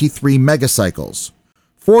above 23 megacycles.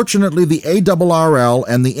 Fortunately, the ARRL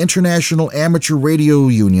and the International Amateur Radio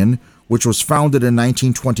Union, which was founded in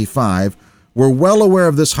 1925, were well aware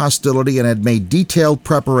of this hostility and had made detailed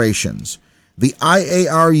preparations. The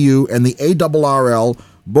IARU and the ARRL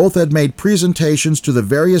both had made presentations to the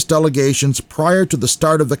various delegations prior to the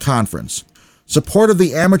start of the conference. Support of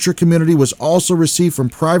the amateur community was also received from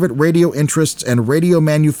private radio interests and radio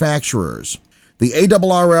manufacturers. The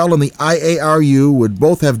ARRL and the IARU would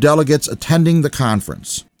both have delegates attending the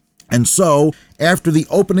conference. And so, after the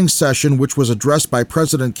opening session, which was addressed by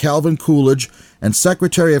President Calvin Coolidge and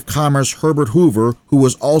Secretary of Commerce Herbert Hoover, who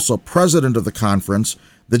was also president of the conference,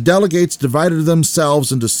 the delegates divided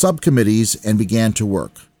themselves into subcommittees and began to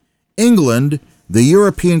work. England, the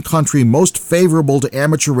European country most favorable to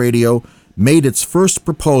amateur radio, made its first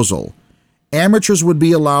proposal. Amateurs would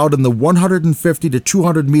be allowed in the 150 to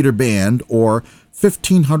 200 meter band, or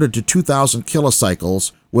 1,500 to 2,000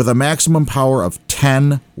 kilocycles, with a maximum power of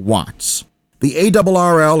 10 watts. The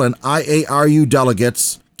ARRL and IARU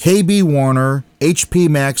delegates, KB Warner, HP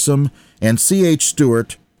Maxim, and CH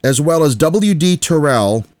Stewart, as well as W.D.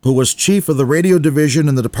 Terrell, who was chief of the radio division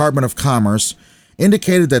in the Department of Commerce,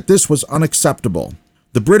 indicated that this was unacceptable.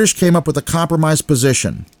 The British came up with a compromise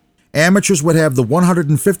position. Amateurs would have the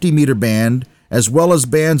 150-meter band, as well as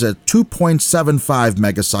bands at 2.75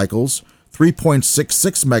 megacycles,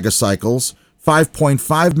 3.66 megacycles,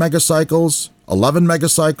 5.5 megacycles, 11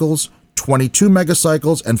 megacycles, 22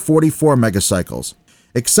 megacycles, and 44 megacycles.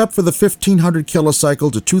 Except for the 1,500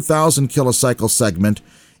 kilocycle to 2,000 kilocycle segment,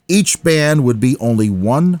 each band would be only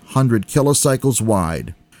 100 kilocycles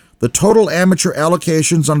wide. The total amateur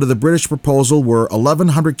allocations under the British proposal were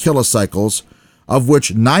 1,100 kilocycles, of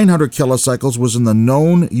which 900 kilocycles was in the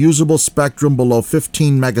known usable spectrum below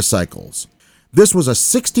 15 megacycles. This was a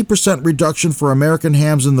 60% reduction for American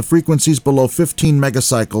hams in the frequencies below 15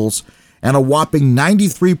 megacycles, and a whopping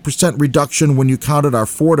 93% reduction when you counted our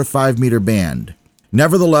 4 to 5 meter band.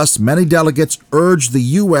 Nevertheless, many delegates urged the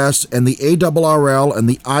U.S. and the ARRL and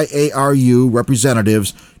the IARU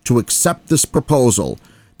representatives to accept this proposal.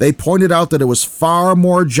 They pointed out that it was far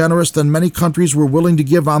more generous than many countries were willing to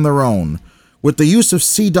give on their own. With the use of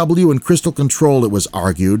CW and crystal control, it was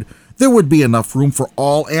argued, there would be enough room for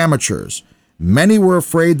all amateurs. Many were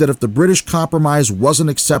afraid that if the British compromise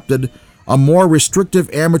wasn't accepted, a more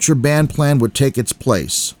restrictive amateur band plan would take its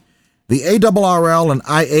place. The ARRL and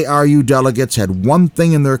IARU delegates had one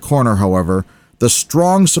thing in their corner, however, the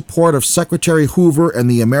strong support of Secretary Hoover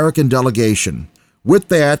and the American delegation. With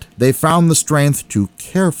that, they found the strength to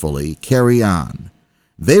carefully carry on.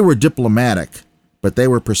 They were diplomatic, but they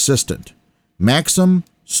were persistent. Maxim,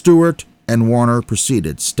 Stewart, and Warner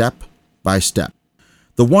proceeded step by step.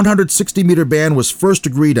 The 160-meter band was first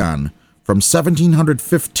agreed on, from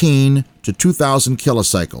 1,715 to 2,000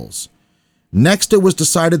 kilocycles. Next, it was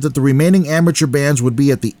decided that the remaining amateur bands would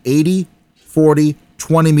be at the 80, 40,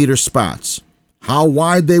 20-meter spots. How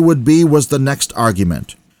wide they would be was the next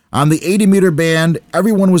argument. On the 80-meter band,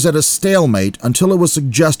 everyone was at a stalemate until it was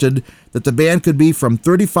suggested that the band could be from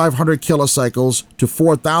 3,500 kilocycles to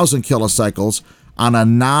 4,000 kilocycles on a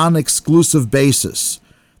non-exclusive basis.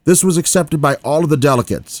 This was accepted by all of the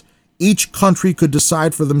delegates. Each country could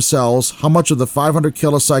decide for themselves how much of the 500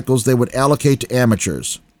 kilocycles they would allocate to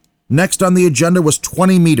amateurs. Next on the agenda was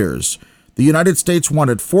 20 meters. The United States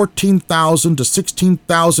wanted 14,000 to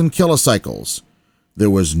 16,000 kilocycles. There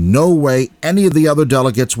was no way any of the other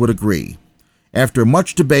delegates would agree. After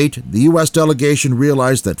much debate, the U.S. delegation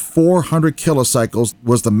realized that 400 kilocycles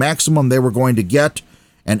was the maximum they were going to get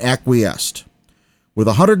and acquiesced. With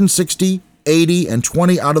 160, 80, and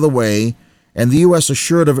 20 out of the way, and the U.S.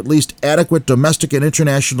 assured of at least adequate domestic and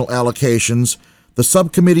international allocations, the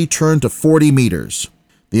subcommittee turned to 40 meters.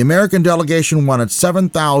 The American delegation wanted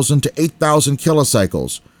 7,000 to 8,000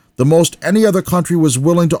 kilocycles. The most any other country was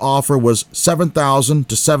willing to offer was 7,000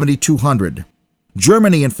 to 7,200.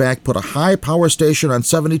 Germany, in fact, put a high power station on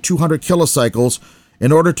 7,200 kilocycles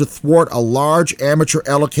in order to thwart a large amateur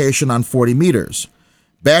allocation on 40 meters.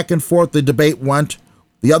 Back and forth the debate went.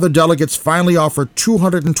 The other delegates finally offered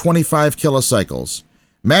 225 kilocycles.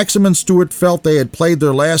 Maxim and Stewart felt they had played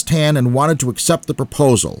their last hand and wanted to accept the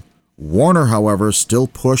proposal. Warner, however, still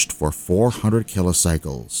pushed for 400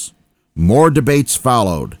 kilocycles. More debates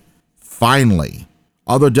followed. Finally,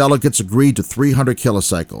 other delegates agreed to 300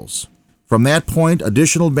 kilocycles. From that point,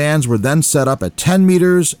 additional bands were then set up at 10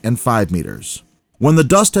 meters and 5 meters. When the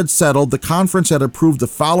dust had settled, the conference had approved the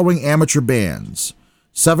following amateur bands: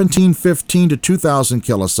 1715 to 2000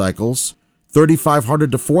 kilocycles,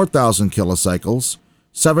 3500 to 4000 kilocycles,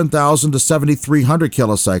 7000 to 7300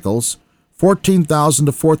 kilocycles, 14,000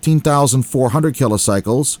 to 14,400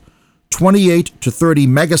 kilocycles, 28 to 30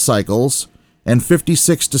 megacycles, and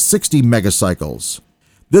 56 to 60 megacycles.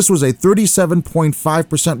 This was a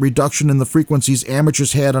 37.5% reduction in the frequencies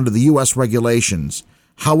amateurs had under the U.S. regulations.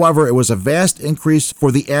 However, it was a vast increase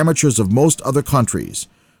for the amateurs of most other countries.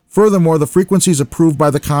 Furthermore, the frequencies approved by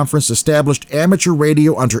the conference established amateur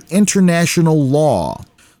radio under international law,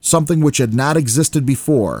 something which had not existed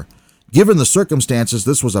before. Given the circumstances,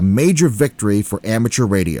 this was a major victory for amateur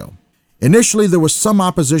radio. Initially, there was some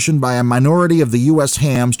opposition by a minority of the U.S.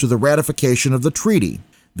 hams to the ratification of the treaty.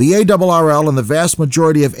 The ARRL and the vast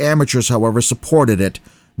majority of amateurs, however, supported it,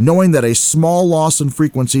 knowing that a small loss in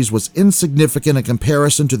frequencies was insignificant in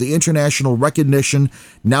comparison to the international recognition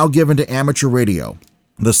now given to amateur radio.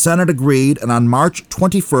 The Senate agreed, and on March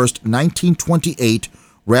 21, 1928,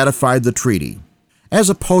 ratified the treaty. As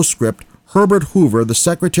a postscript, Herbert Hoover, the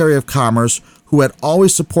Secretary of Commerce, who had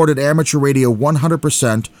always supported amateur radio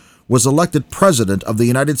 100%, was elected President of the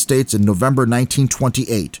United States in November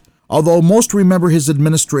 1928. Although most remember his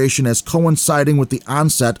administration as coinciding with the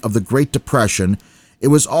onset of the Great Depression, it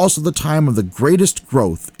was also the time of the greatest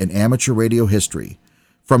growth in amateur radio history.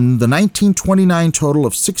 From the 1929 total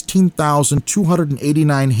of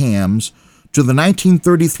 16,289 hams to the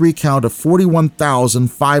 1933 count of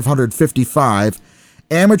 41,555,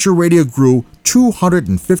 amateur radio grew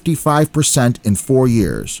 255% in 4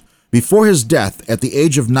 years. Before his death at the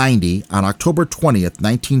age of 90 on October 20th,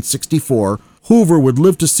 1964, Hoover would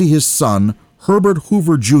live to see his son, Herbert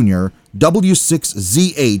Hoover Jr.,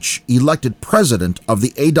 W6ZH, elected president of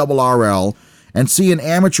the ARRL, and see an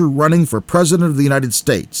amateur running for President of the United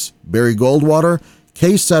States, Barry Goldwater,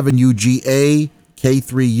 K7UGA,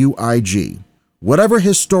 K3UIG. Whatever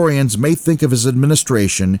historians may think of his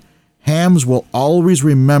administration, hams will always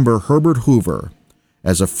remember Herbert Hoover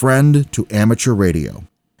as a friend to amateur radio.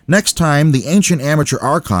 Next time, the Ancient Amateur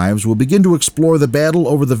Archives will begin to explore the battle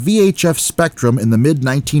over the VHF spectrum in the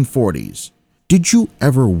mid-1940s. Did you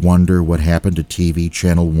ever wonder what happened to TV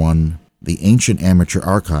Channel 1? The Ancient Amateur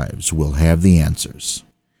Archives will have the answers.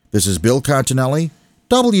 This is Bill Continelli,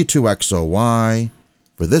 W2XOY,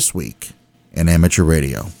 for This Week in Amateur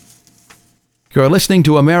Radio. You're listening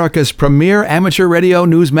to America's premier amateur radio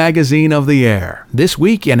news magazine of the air, This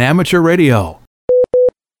Week in Amateur Radio.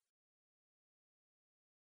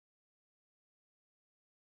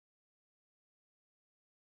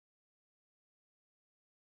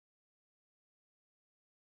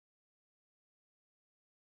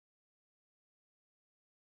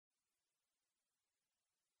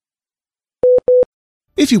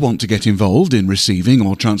 If you want to get involved in receiving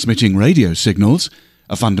or transmitting radio signals,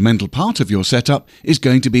 a fundamental part of your setup is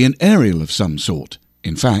going to be an aerial of some sort.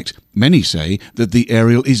 In fact, many say that the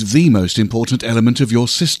aerial is the most important element of your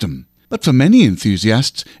system. But for many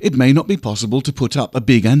enthusiasts, it may not be possible to put up a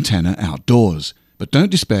big antenna outdoors. But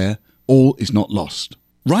don't despair, all is not lost.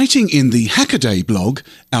 Writing in the Hackaday blog,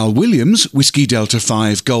 Al Williams, Whiskey Delta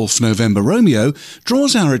 5 Golf November Romeo,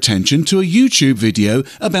 draws our attention to a YouTube video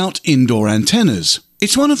about indoor antennas.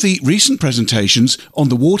 It's one of the recent presentations on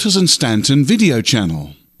the Waters and Stanton video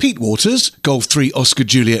channel. Pete Waters, Golf 3 Oscar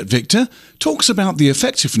Juliet Victor, talks about the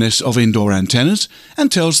effectiveness of indoor antennas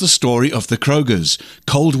and tells the story of the Krogers,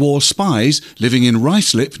 Cold War spies living in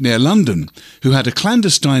Ruislip near London, who had a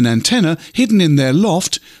clandestine antenna hidden in their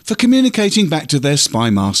loft for communicating back to their spy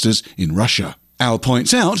masters in Russia. Al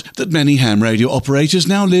points out that many ham radio operators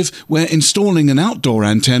now live where installing an outdoor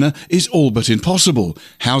antenna is all but impossible.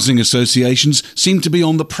 Housing associations seem to be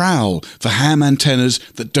on the prowl for ham antennas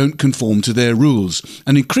that don't conform to their rules,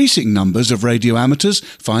 and increasing numbers of radio amateurs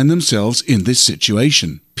find themselves in this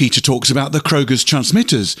situation. Peter talks about the Kroger's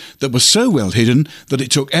transmitters that were so well hidden that it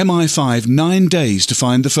took MI5 9 days to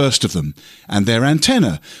find the first of them, and their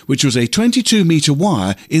antenna, which was a 22-metre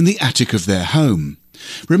wire in the attic of their home.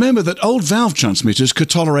 Remember that old valve transmitters could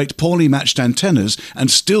tolerate poorly matched antennas and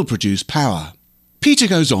still produce power. Peter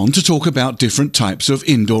goes on to talk about different types of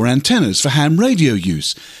indoor antennas for ham radio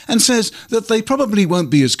use and says that they probably won't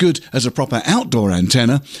be as good as a proper outdoor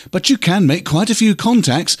antenna, but you can make quite a few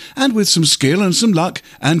contacts, and with some skill and some luck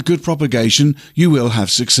and good propagation, you will have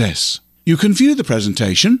success. You can view the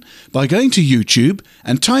presentation by going to YouTube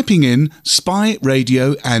and typing in Spy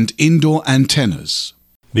Radio and Indoor Antennas.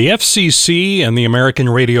 The FCC and the American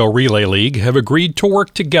Radio Relay League have agreed to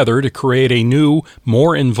work together to create a new,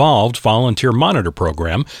 more involved volunteer monitor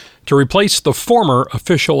program to replace the former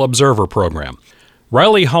Official Observer program.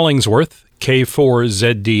 Riley Hollingsworth,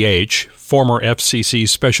 K4ZDH, former FCC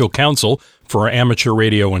Special Counsel for Amateur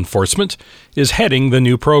Radio Enforcement, is heading the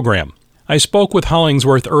new program. I spoke with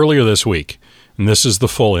Hollingsworth earlier this week, and this is the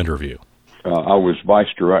full interview. I was vice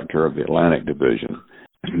director of the Atlantic Division,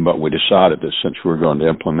 but we decided that since we were going to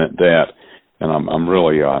implement that, and I'm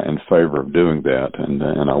really in favor of doing that, and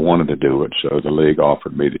I wanted to do it, so the league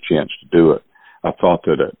offered me the chance to do it. I thought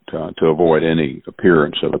that to avoid any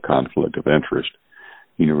appearance of a conflict of interest,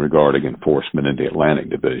 regarding enforcement in the Atlantic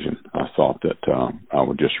Division, I thought that I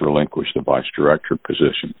would just relinquish the vice director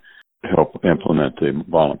position to help implement the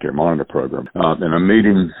volunteer monitor program. In a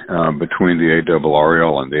meeting between the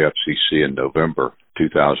ARRL and the FCC in November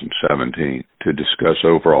 2017 to discuss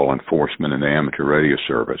overall enforcement in the amateur radio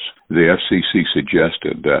service, the FCC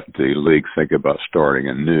suggested that the league think about starting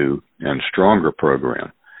a new and stronger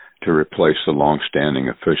program to replace the long-standing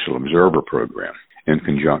Official Observer program in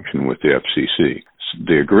conjunction with the FCC.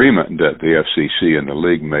 The agreement that the FCC and the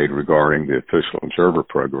league made regarding the Official Observer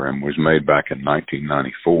program was made back in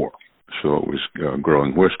 1994. So it was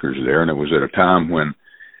growing whiskers there, and it was at a time when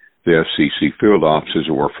the FCC field offices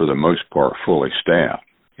were, for the most part, fully staffed.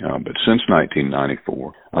 But since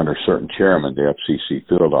 1994, under certain chairmen, the FCC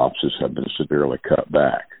field offices have been severely cut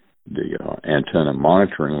back. The antenna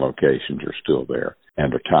monitoring locations are still there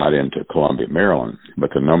and are tied into Columbia, Maryland,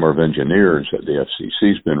 but the number of engineers at the FCC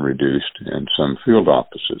has been reduced, and some field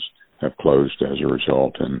offices have closed as a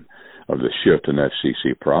result of the shift in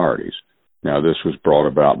FCC priorities. Now, this was brought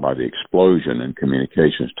about by the explosion in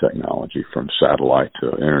communications technology from satellite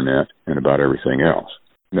to internet and about everything else.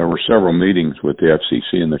 There were several meetings with the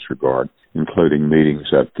FCC in this regard, including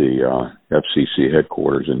meetings at the FCC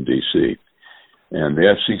headquarters in D.C., and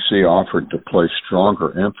the FCC offered to place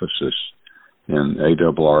stronger emphasis in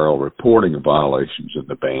ARRL reporting of violations of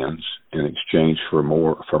the bans in exchange for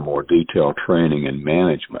more detailed training and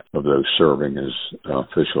management of those serving as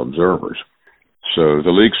official observers. So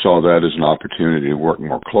the league saw that as an opportunity to work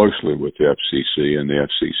more closely with the FCC, and the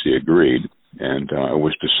FCC agreed, and it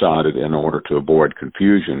was decided, in order to avoid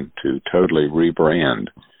confusion, to totally rebrand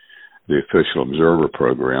the Official Observer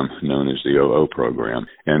program, known as the OO program,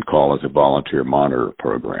 and call it the Volunteer Monitor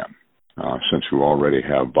program. Since we already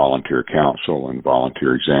have volunteer counsel and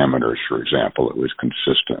volunteer examiners, for example, it was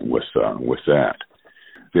consistent with that.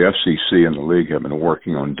 The FCC and the league have been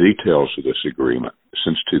working on details of this agreement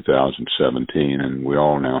since 2017, and we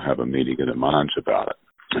all now have a meeting of the minds about it.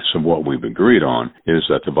 So what we've agreed on is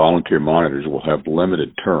that the volunteer monitors will have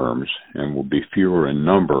limited terms and will be fewer in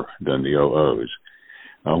number than the OOs.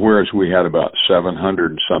 Whereas we had about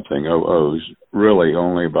 700 and something OOs, really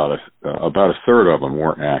only about a third of them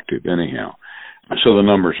weren't active anyhow. So the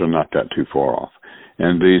numbers are not that too far off.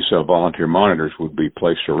 And these volunteer monitors would be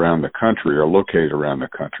placed around the country, or located around the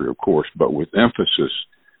country, of course, but with emphasis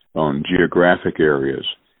on geographic areas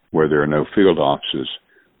where there are no field offices,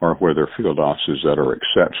 or where there are field offices that are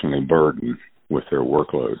exceptionally burdened with their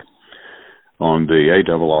workload. On the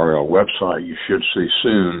ARRL website, you should see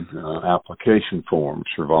soon application forms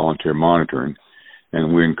for volunteer monitoring,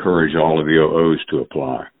 and we encourage all of the OOs to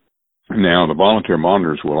apply. Now, the volunteer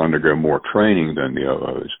monitors will undergo more training than the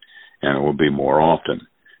OOs, and it will be more often,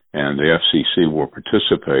 and the FCC will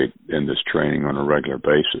participate in this training on a regular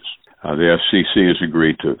basis. The FCC has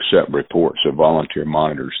agreed to accept reports of volunteer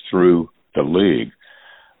monitors through the league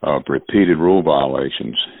of repeated rule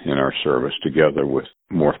violations in our service, together with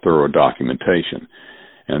more thorough documentation,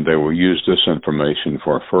 and they will use this information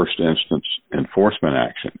for first instance enforcement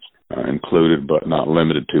actions, included but not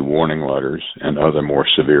limited to warning letters and other more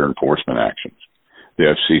severe enforcement actions.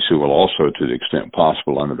 The FCC will also, to the extent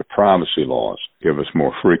possible under the privacy laws, give us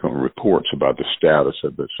more frequent reports about the status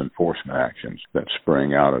of its enforcement actions that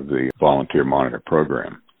spring out of the volunteer monitor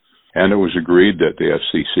program. And it was agreed that the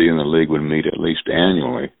FCC and the league would meet at least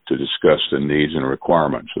annually to discuss the needs and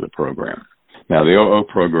requirements of the program. Now, the OO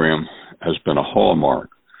program has been a hallmark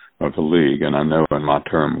of the league, and I know in my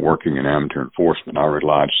term working in amateur enforcement, I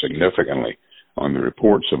relied significantly on the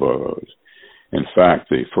reports of OOs. In fact,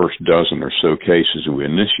 the first dozen or so cases we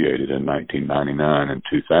initiated in 1999 and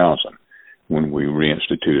 2000, when we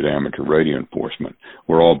reinstituted amateur radio enforcement,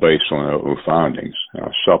 were all based on OO findings,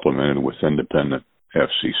 supplemented with independent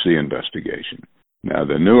FCC investigation. Now,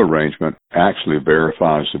 the new arrangement actually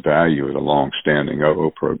verifies the value of the long-standing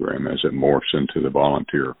OO program as it morphs into the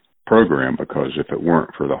volunteer program, because if it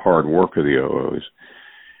weren't for the hard work of the OOs,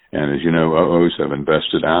 and as you know, OOs have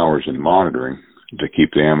invested hours in monitoring to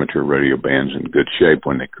keep the amateur radio bands in good shape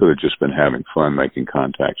when they could have just been having fun making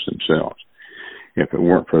contacts themselves. If it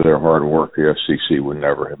weren't for their hard work, the FCC would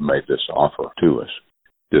never have made this offer to us.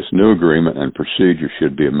 This new agreement and procedure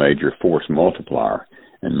should be a major force multiplier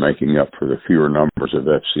in making up for the fewer numbers of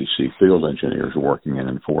FCC field engineers working in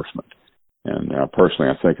enforcement. And personally,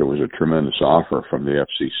 I think it was a tremendous offer from the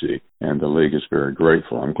FCC, and the League is very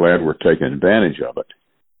grateful. I'm glad we're taking advantage of it,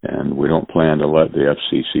 and we don't plan to let the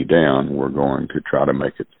FCC down. We're going to try to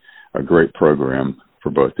make it a great program for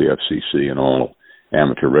both the FCC and all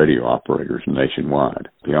amateur radio operators nationwide.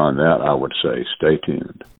 Beyond that, I would say stay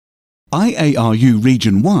tuned. IARU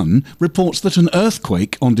Region 1 reports that an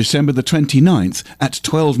earthquake on December the 29th at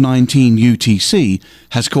 12:19 UTC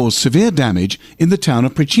has caused severe damage in the town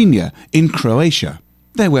of Pricina in Croatia.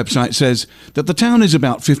 Their website says that the town is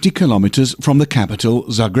about 50 kilometers from the capital,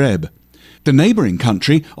 Zagreb. The neighbouring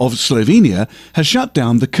country of Slovenia has shut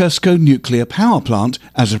down the Krško nuclear power plant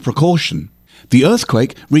as a precaution. The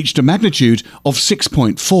earthquake reached a magnitude of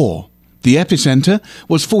 6.4. The epicentre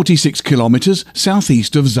was 46 kilometres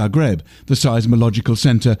southeast of Zagreb, the seismological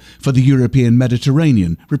centre for the European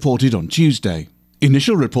Mediterranean, reported on Tuesday.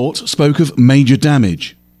 Initial reports spoke of major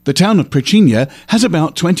damage. The town of Pricina has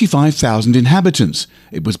about 25,000 inhabitants.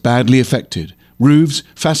 It was badly affected. Roofs,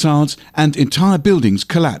 facades and entire buildings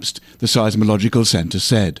collapsed, the seismological centre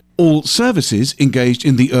said. All services engaged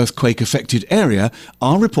in the earthquake-affected area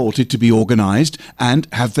are reported to be organised and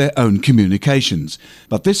have their own communications.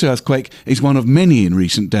 But this earthquake is one of many in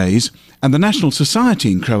recent days, and the National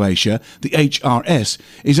Society in Croatia, the HRS,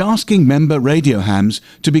 is asking member radio hams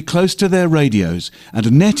to be close to their radios, and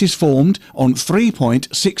a net is formed on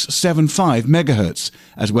 3.675 MHz,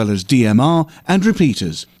 as well as DMR and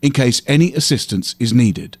repeaters, in case any assistance is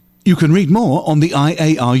needed. You can read more on the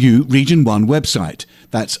IARU Region 1 website.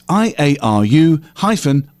 That's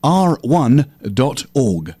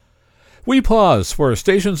IARU-R1.org. We pause for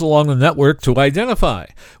stations along the network to identify.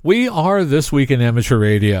 We are This Week in Amateur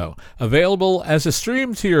Radio, available as a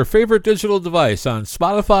stream to your favorite digital device on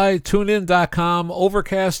Spotify, TuneIn.com,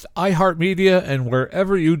 Overcast, iHeartMedia, and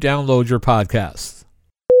wherever you download your podcasts.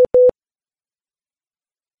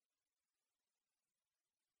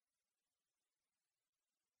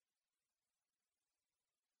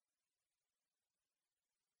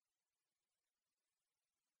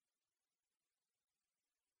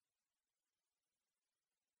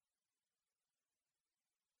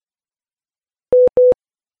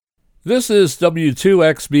 This is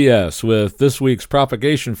W2XBS with this week's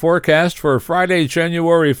propagation forecast for Friday,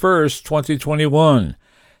 January 1st, 2021.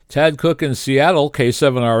 Tad Cook in Seattle,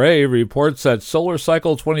 K7RA, reports that Solar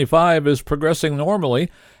Cycle 25 is progressing normally,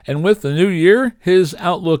 and with the new year, his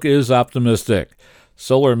outlook is optimistic.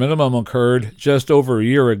 Solar minimum occurred just over a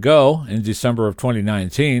year ago, in December of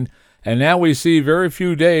 2019, and now we see very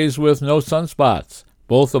few days with no sunspots.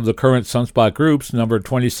 Both of the current sunspot groups, numbered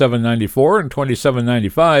 2794 and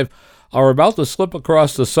 2795, are about to slip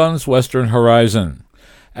across the sun's western horizon.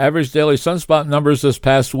 Average daily sunspot numbers this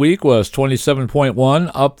past week was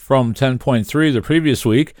 27.1, up from 10.3 the previous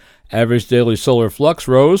week. Average daily solar flux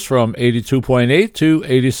rose from 82.8 to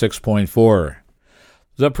 86.4.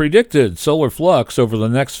 The predicted solar flux over the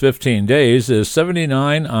next 15 days is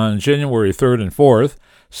 79 on January 3rd and 4th,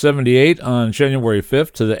 78 on January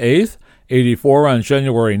 5th to the 8th, 84 on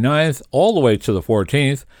January 9th all the way to the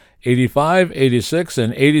 14th, 85, 86,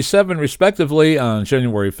 and 87 respectively on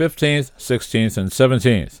January 15th, 16th, and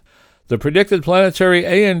 17th. The predicted planetary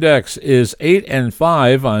A-index is 8 and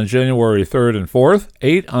 5 on January 3rd and 4th,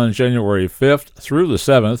 8 on January 5th through the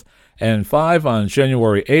 7th, and 5 on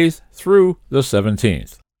January 8th through the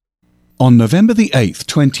 17th. On November the 8th,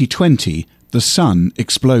 2020, the sun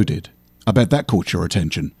exploded. I bet that caught your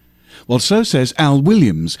attention. Well, so says Al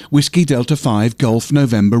Williams, Whiskey Delta 5 Golf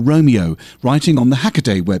November Romeo, writing on the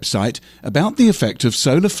Hackaday website about the effect of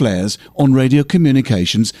solar flares on radio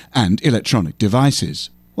communications and electronic devices.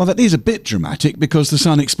 Well, that is a bit dramatic because the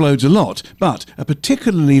sun explodes a lot, but a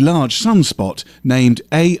particularly large sunspot named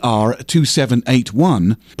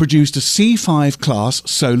AR2781 produced a C5 class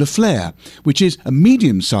solar flare, which is a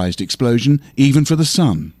medium-sized explosion even for the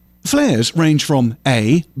sun. Flares range from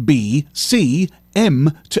A, B, C,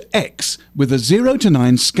 M to X, with a 0 to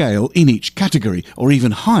 9 scale in each category, or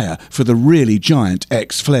even higher for the really giant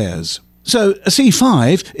X flares. So a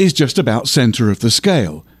C5 is just about centre of the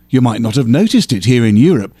scale. You might not have noticed it here in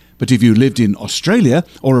Europe, But if you lived in Australia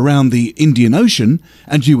or around the Indian Ocean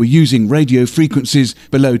and you were using radio frequencies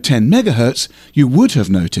below 10 MHz, you would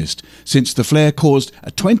have noticed, since the flare caused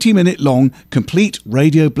a 20-minute-long complete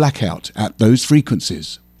radio blackout at those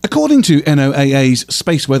frequencies. According to NOAA's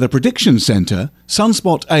Space Weather Prediction Center,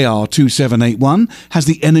 Sunspot AR2781 has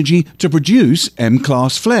the energy to produce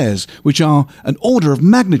M-class flares, which are an order of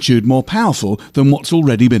magnitude more powerful than what's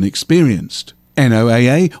already been experienced.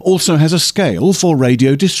 NOAA also has a scale for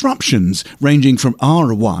radio disruptions, ranging from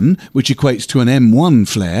R1, which equates to an M1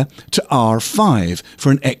 flare, to R5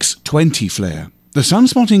 for an X20 flare. The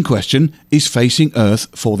sunspot in question is facing Earth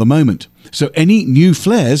for the moment, so any new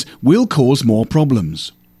flares will cause more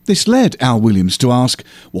problems. This led Al Williams to ask,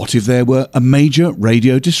 what if there were a major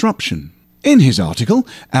radio disruption? In his article,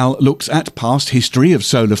 Al looks at past history of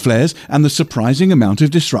solar flares and the surprising amount of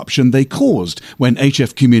disruption they caused when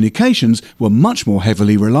HF communications were much more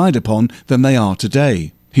heavily relied upon than they are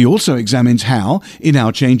today. He also examines how, in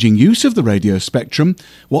our changing use of the radio spectrum,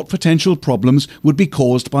 what potential problems would be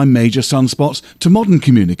caused by major sunspots to modern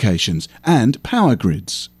communications and power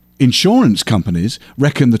grids. Insurance companies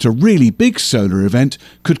reckon that a really big solar event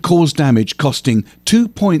could cause damage costing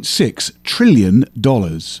 $2.6 trillion.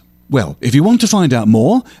 Well, if you want to find out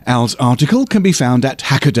more, Al's article can be found at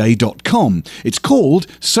hackaday.com. It's called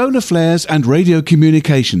Solar Flares and Radio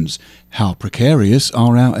Communications. How precarious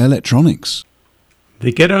are our electronics?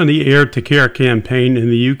 The Get on the Air to Care campaign in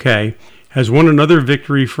the UK has won another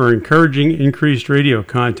victory for encouraging increased radio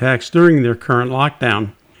contacts during their current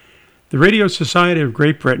lockdown. The Radio Society of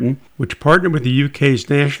Great Britain, which partnered with the UK's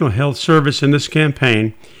National Health Service in this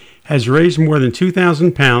campaign, has raised more than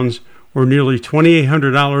 £2,000 or nearly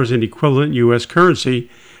 $2,800 in equivalent U.S.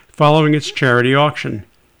 currency following its charity auction.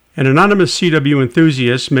 An anonymous CW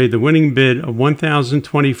enthusiast made the winning bid of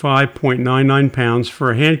 £1,025.99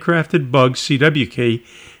 for a handcrafted Bug CW key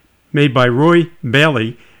made by Roy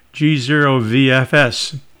Bailey,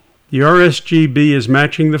 G0VFS. The RSGB is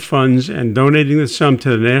matching the funds and donating the sum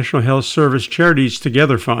to the National Health Service Charities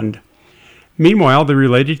Together Fund. Meanwhile, the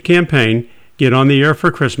related campaign, Get on the Air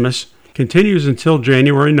for Christmas, continues until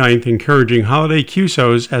January 9th, encouraging holiday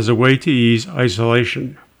QSOs as a way to ease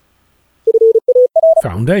isolation.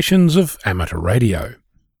 Foundations of Amateur Radio.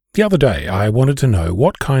 The other day I wanted to know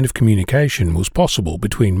what kind of communication was possible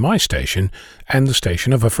between my station and the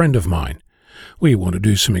station of a friend of mine. We want to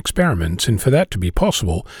do some experiments, and for that to be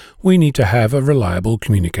possible, we need to have a reliable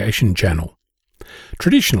communication channel.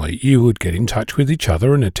 Traditionally, you would get in touch with each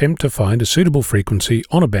other and attempt to find a suitable frequency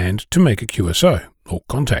on a band to make a QSO, or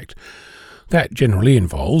contact. That generally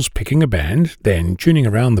involves picking a band, then tuning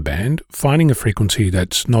around the band, finding a frequency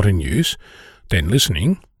that's not in use, then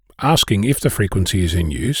listening, asking if the frequency is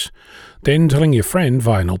in use, then telling your friend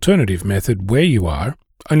via an alternative method where you are,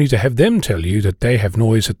 only to have them tell you that they have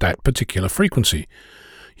noise at that particular frequency.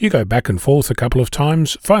 You go back and forth a couple of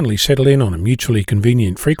times, finally settle in on a mutually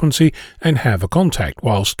convenient frequency and have a contact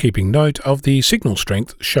whilst keeping note of the signal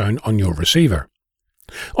strength shown on your receiver.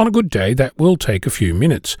 On a good day, that will take a few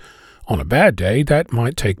minutes. On a bad day, that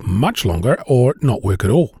might take much longer or not work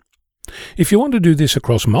at all. If you want to do this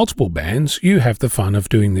across multiple bands, you have the fun of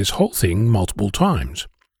doing this whole thing multiple times.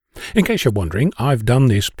 In case you're wondering, I've done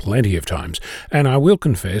this plenty of times, and I will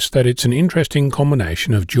confess that it's an interesting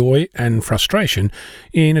combination of joy and frustration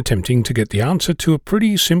in attempting to get the answer to a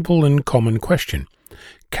pretty simple and common question.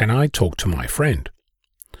 Can I talk to my friend?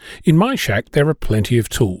 In my shack there are plenty of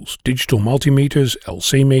tools, digital multimeters,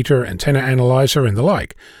 LC meter, antenna analyzer and the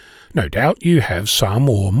like. No doubt you have some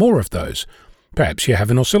or more of those. Perhaps you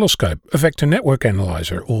have an oscilloscope, a vector network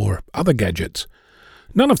analyzer, or other gadgets.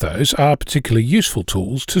 None of those are particularly useful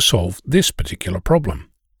tools to solve this particular problem.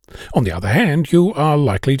 On the other hand, you are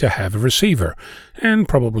likely to have a receiver, and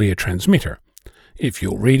probably a transmitter. If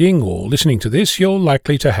you're reading or listening to this, you're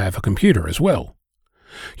likely to have a computer as well.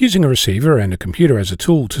 Using a receiver and a computer as a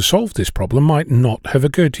tool to solve this problem might not have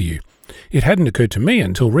occurred to you. It hadn't occurred to me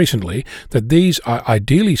until recently that these are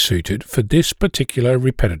ideally suited for this particular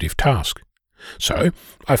repetitive task. So,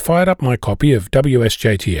 I fired up my copy of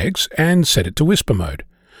WSJTX and set it to whisper mode,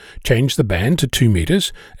 changed the band to 2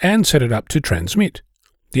 meters and set it up to transmit.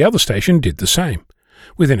 The other station did the same.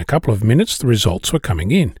 Within a couple of minutes the results were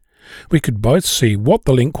coming in. We could both see what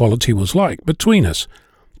the link quality was like between us.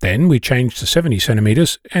 Then we changed to 70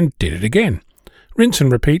 centimeters and did it again. Rinse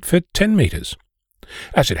and repeat for 10 meters.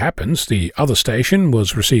 As it happens, the other station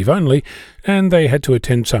was receive only, and they had to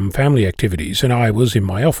attend some family activities, and I was in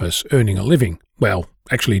my office earning a living. Well,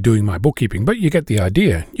 actually doing my bookkeeping, but you get the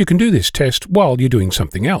idea. You can do this test while you're doing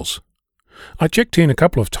something else. I checked in a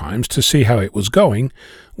couple of times to see how it was going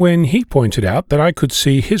when he pointed out that I could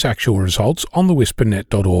see his actual results on the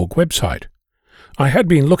whispernet.org website. I had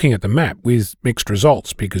been looking at the map with mixed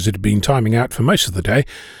results because it had been timing out for most of the day,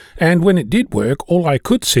 and when it did work, all I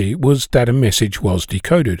could see was that a message was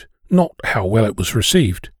decoded, not how well it was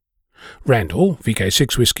received. Randall,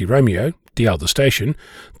 VK6 Whiskey Romeo, the other station,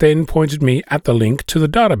 then pointed me at the link to the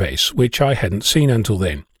database, which I hadn't seen until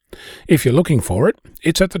then. If you're looking for it,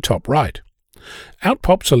 it's at the top right. Out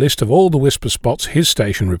pops a list of all the whisper spots his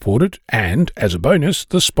station reported, and, as a bonus,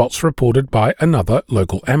 the spots reported by another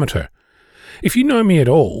local amateur. If you know me at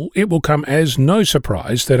all, it will come as no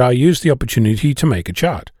surprise that I used the opportunity to make a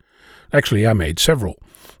chart. Actually, I made several.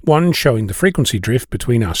 One showing the frequency drift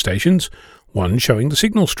between our stations, one showing the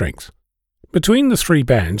signal strength. Between the three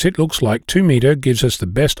bands, it looks like 2 meter gives us the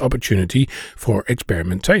best opportunity for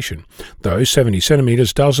experimentation, though 70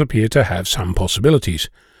 centimeters does appear to have some possibilities.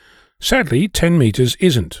 Sadly, 10 meters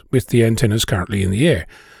isn't, with the antennas currently in the air,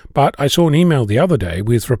 but I saw an email the other day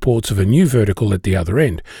with reports of a new vertical at the other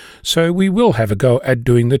end, so we will have a go at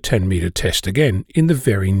doing the 10 meter test again in the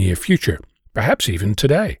very near future, perhaps even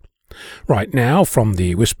today. Right now, from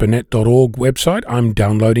the whispernet.org website, I'm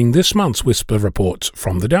downloading this month's Whisper reports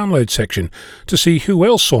from the download section to see who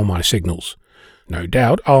else saw my signals. No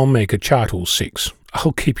doubt I'll make a chart all 6.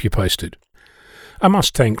 I'll keep you posted. I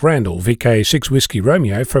must thank Randall, VK6 Whiskey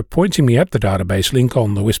Romeo, for pointing me at the database link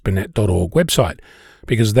on the whispernet.org website,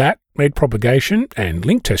 because that made propagation and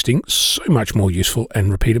link testing so much more useful and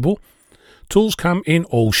repeatable. Tools come in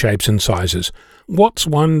all shapes and sizes. What's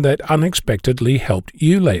one that unexpectedly helped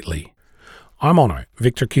you lately? I'm Ono,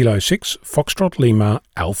 Victor Kilo 6, Foxtrot Lima,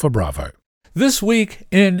 Alpha Bravo. This Week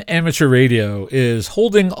in Amateur Radio is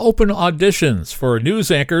holding open auditions for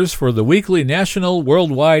news anchors for the weekly national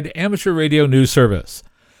worldwide amateur radio news service.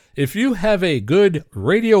 If you have a good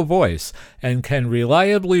radio voice and can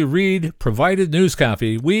reliably read provided news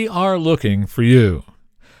copy, we are looking for you.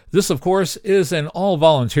 This, of course, is an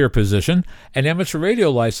all-volunteer position. An amateur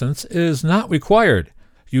radio license is not required.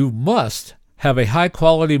 You must have a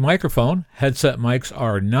high-quality microphone, headset mics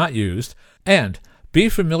are not used, and be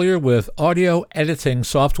familiar with audio editing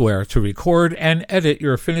software to record and edit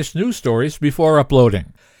your finished news stories before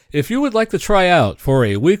uploading. If you would like to try out for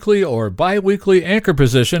a weekly or bi-weekly anchor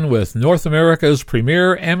position with North America's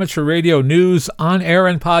premier amateur radio news on air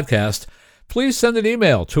and podcast, please send an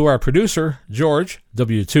email to our producer, George,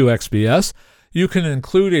 W2XBS. You can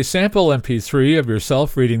include a sample MP3 of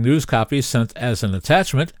yourself reading news copies sent as an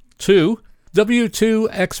attachment to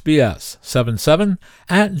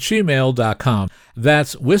W2XBS77@gmail.com.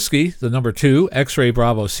 That's whiskey, the number 2, X-ray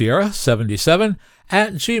Bravo Sierra 77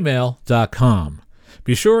 @gmail.com.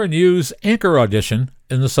 Be sure and use Anchor Audition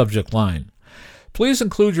in the subject line. Please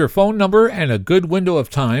include your phone number and a good window of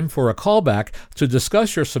time for a callback to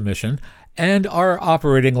discuss your submission and our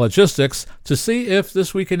operating logistics to see if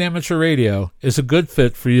This Week in Amateur Radio is a good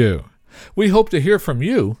fit for you. We hope to hear from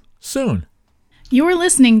you soon. You're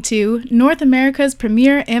listening to North America's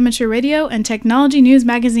premier amateur radio and technology news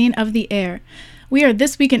magazine of the air. We are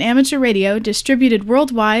This Week in Amateur Radio, distributed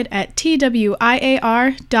worldwide at twiar.net.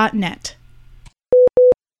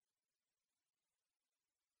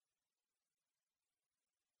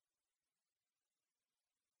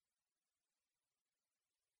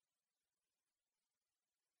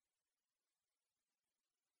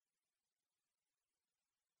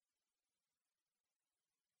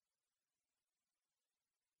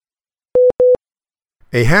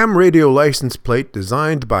 A ham radio license plate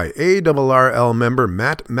designed by ARRL member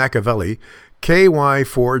Matt Machiavelli,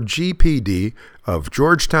 KY4GPD of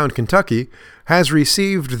Georgetown, Kentucky, has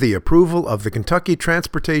received the approval of the Kentucky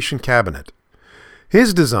Transportation Cabinet.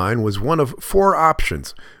 His design was one of 4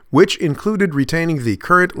 options, which included retaining the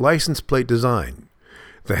current license plate design.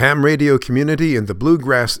 The ham radio community in the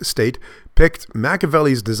Bluegrass State picked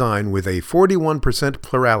Machiavelli's design with a 41%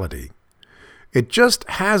 plurality. It just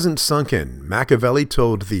hasn't sunk in, Machiavelli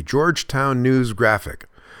told the Georgetown News Graphic.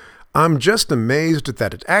 I'm just amazed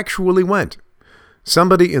that it actually went.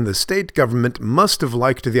 Somebody in the state government must have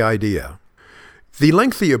liked the idea. The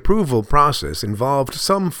lengthy approval process involved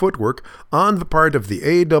some footwork on the part of the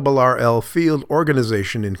ARRL field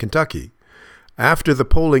organization in Kentucky. After the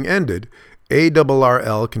polling ended,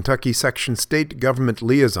 ARRL Kentucky Section State Government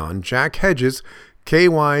Liaison Jack Hedges,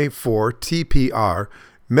 KY4TPR,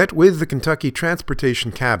 met with the Kentucky Transportation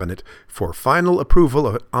Cabinet for final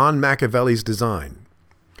approval on Machiavelli's design.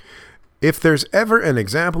 If there's ever an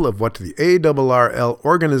example of what the ARRL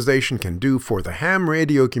organization can do for the ham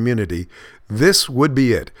radio community, this would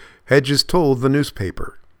be it, Hedges told the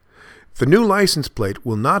newspaper. The new license plate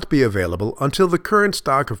will not be available until the current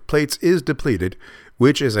stock of plates is depleted,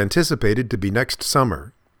 which is anticipated to be next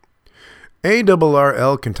summer.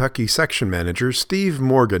 ARRL Kentucky Section Manager Steve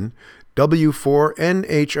Morgan,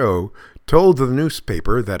 W4NHO, told the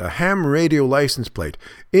newspaper that a ham radio license plate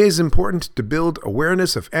is important to build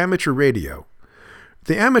awareness of amateur radio.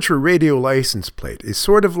 The amateur radio license plate is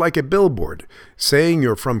sort of like a billboard, saying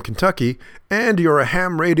you're from Kentucky and you're a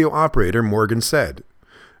ham radio operator, Morgan said.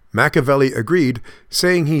 Machiavelli agreed,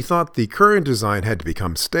 saying he thought the current design had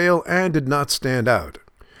become stale and did not stand out.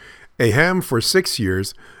 A ham for 6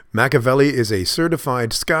 years, Machiavelli is a certified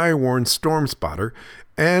Skywarn storm spotter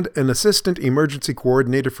and an assistant emergency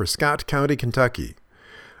coordinator for Scott County, Kentucky.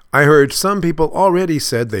 I heard some people already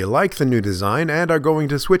said they like the new design and are going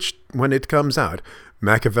to switch when it comes out,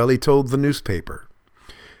 Machiavelli told the newspaper.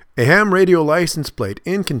 A ham radio license plate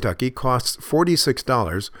in Kentucky costs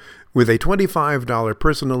 $46, with a $25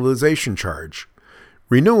 personalization charge.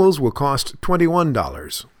 Renewals will cost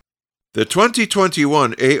 $21. The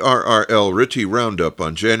 2021 ARRL RTTY Roundup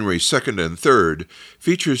on January 2nd and 3rd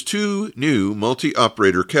features 2 new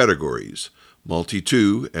multi-operator categories,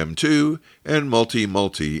 Multi-2 M2 and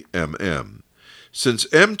Multi-Multi MM. Since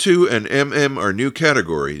M2 and MM are new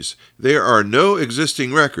categories, there are no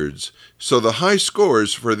existing records, so the high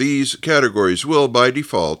scores for these categories will, by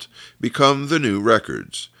default, become the new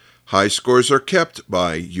records. High scores are kept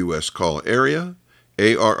by U.S. Call Area,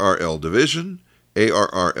 ARRL Division,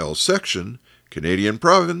 ARRL Section, Canadian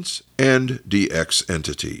Province, and DX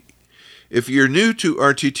Entity. If you're new to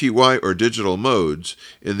RTTY or digital modes,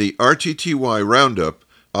 in the RTTY Roundup,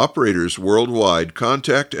 operators worldwide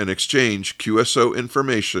contact and exchange QSO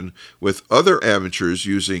information with other amateurs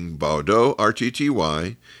using Baudot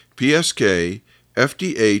RTTY, PSK,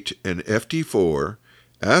 FD8 and FD4,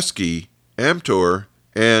 ASCII, AMTOR,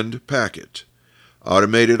 and Packet.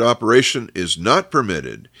 Automated operation is not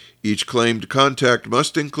permitted. Each claimed contact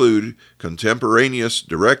must include contemporaneous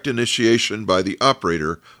direct initiation by the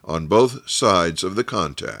operator on both sides of the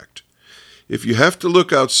contact. If you have to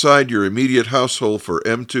look outside your immediate household for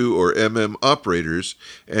M2 or MM operators,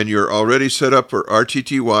 and you're already set up for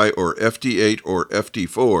RTTY or FD8 or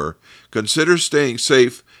FD4, consider staying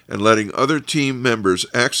safe and letting other team members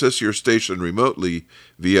access your station remotely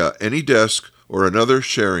via AnyDesk or another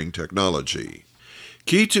sharing technology.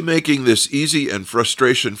 Key to making this easy and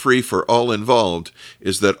frustration-free for all involved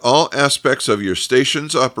is that all aspects of your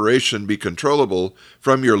station's operation be controllable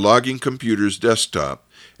from your logging computer's desktop,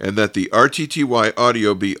 and that the RTTY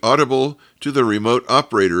audio be audible to the remote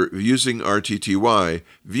operator using RTTY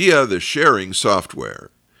via the sharing software.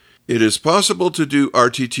 It is possible to do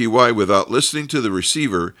RTTY without listening to the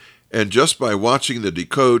receiver and just by watching the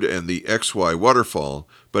decode and the XY waterfall,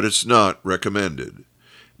 but it's not recommended.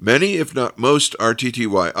 Many, if not most,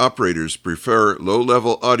 RTTY operators prefer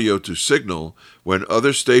low-level audio to signal when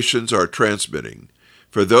other stations are transmitting.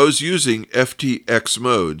 For those using FTX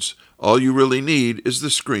modes, all you really need is the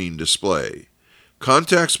screen display.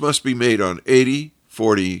 Contacts must be made on 80,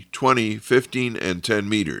 40, 20, 15, and 10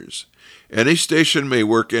 meters. Any station may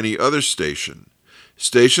work any other station.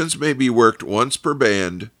 Stations may be worked once per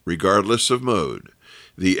band, regardless of mode.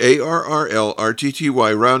 The ARRL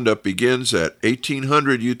RTTY Roundup begins at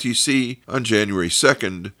 1800 UTC on January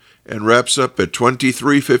 2nd and wraps up at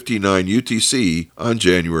 2359 UTC on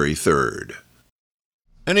January 3rd.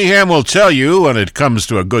 Any ham will tell you when it comes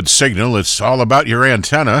to a good signal, it's all about your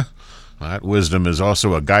antenna. That wisdom is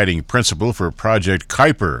also a guiding principle for Project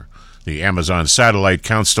Kuiper, the Amazon satellite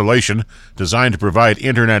constellation designed to provide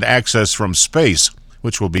internet access from space,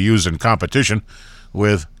 which will be used in competition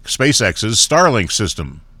with SpaceX's Starlink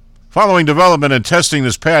system. Following development and testing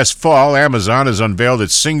this past fall, Amazon has unveiled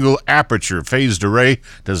its single-aperture phased array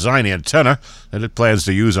design antenna that it plans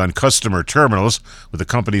to use on customer terminals with the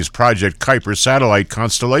company's Project Kuiper satellite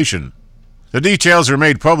constellation. The details were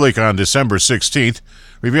made public on December 16th,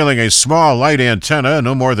 revealing a small light antenna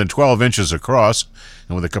no more than 12 inches across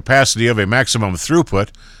and with a capacity of a maximum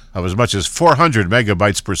throughput of as much as 400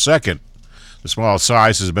 megabytes per second. The small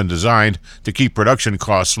size has been designed to keep production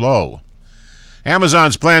costs low.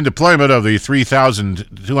 Amazon's planned deployment of the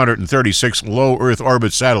 3,236 low Earth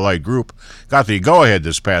orbit satellite group got the go-ahead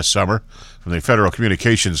this past summer from the Federal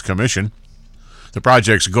Communications Commission. The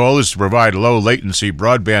project's goal is to provide low-latency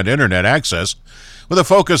broadband internet access with a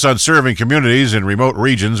focus on serving communities in remote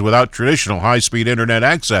regions without traditional high-speed internet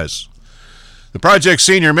access. The project's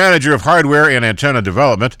senior manager of hardware and antenna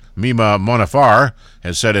development, Mima Monafar,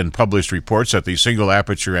 has said in published reports that the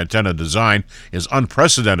single-aperture antenna design is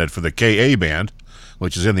unprecedented for the Ka band,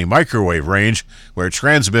 which is in the microwave range where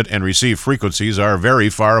transmit and receive frequencies are very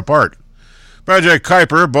far apart. Project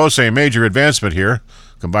Kuiper boasts a major advancement here,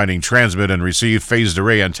 combining transmit and receive phased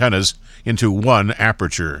array antennas into one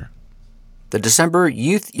aperture. The December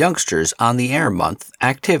Youth Youngsters on the Air Month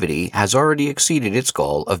activity has already exceeded its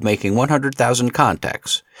goal of making 100,000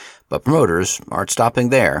 contacts, but promoters aren't stopping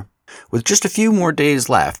there. With just a few more days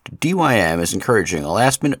left, DYM is encouraging a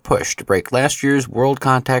last-minute push to break last year's world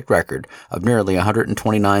contact record of nearly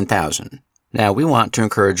 129,000. Now, we want to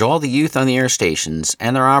encourage all the youth on the air stations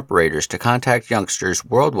and their operators to contact youngsters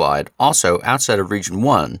worldwide, also outside of Region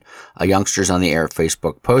 1, a Youngsters on the Air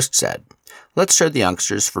Facebook post said. Let's show the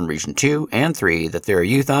youngsters from Region 2 and 3 that there are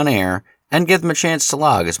youth on air and give them a chance to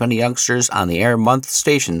log as many Youngsters on the Air Month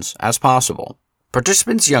stations as possible.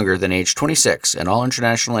 Participants younger than age 26 in all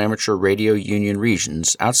International Amateur Radio Union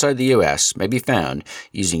regions outside the U.S. may be found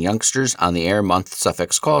using Youngsters on the Air Month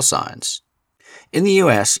suffix call signs. In the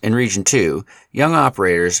U.S., in Region 2, young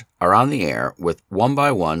operators are on the air with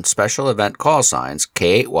 1x1 special event call signs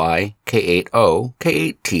K8Y, K8O,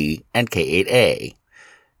 K8T, and K8A.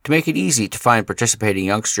 To make it easy to find participating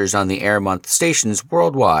youngsters on the Air Month stations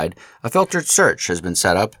worldwide, a filtered search has been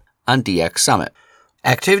set up on DX Summit.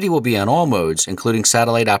 Activity will be on all modes, including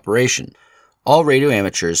satellite operation. All radio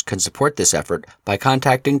amateurs can support this effort by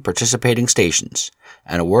contacting participating stations.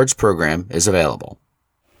 An awards program is available.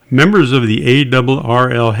 Members of the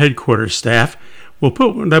ARRL headquarters staff will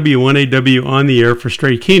put W1AW on the air for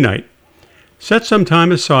Straight Key Night. Set some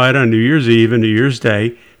time aside on New Year's Eve and New Year's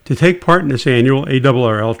Day to take part in this annual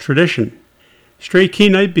ARRL tradition. Straight Key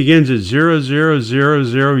Night begins at 0000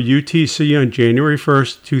 UTC on January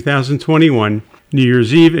 1st, 2021, New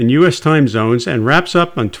Year's Eve in U.S. time zones, and wraps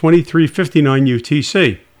up on 2359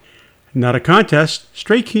 UTC. Not a contest,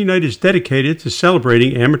 Straight Key Night is dedicated to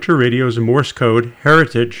celebrating amateur radio's Morse code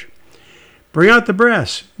heritage. Bring out the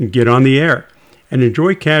brass and get on the air, and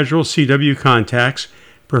enjoy casual CW contacts,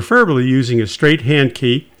 preferably using a straight hand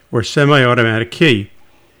key or semi-automatic key.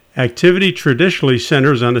 Activity traditionally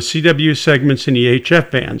centers on the CW segments in the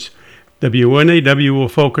HF bands. W1AW will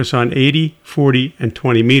focus on 80, 40, and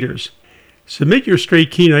 20 meters. Submit your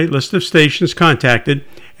Straight Key Night list of stations contacted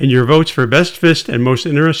and your votes for Best Fist and Most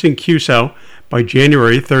Interesting QSO by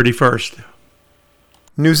January 31st.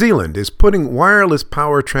 New Zealand is putting wireless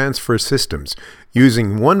power transfer systems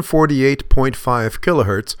using 148.5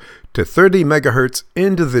 kHz to 30 MHz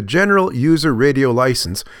into the General User Radio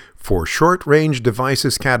License for Short-Range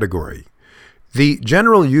Devices category. The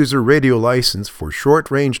General User Radio License for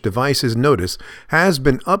Short-Range Devices notice has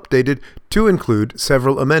been updated to include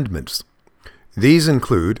several amendments. These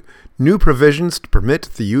include new provisions to permit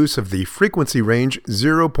the use of the frequency range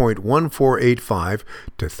 0.1485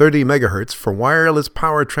 to 30 MHz for wireless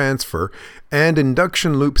power transfer and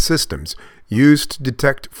induction loop systems used to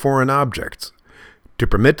detect foreign objects, to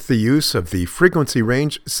permit the use of the frequency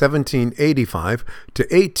range 1785 to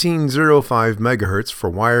 1805 MHz for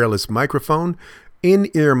wireless microphone,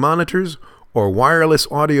 in-ear monitors, or wireless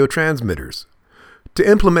audio transmitters, to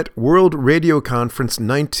implement World Radio Conference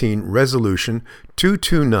 19 Resolution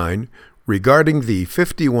 229 regarding the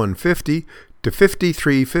 5150 to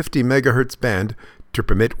 5350 MHz band to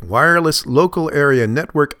permit wireless local area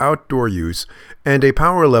network outdoor use and a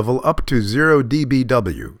power level up to 0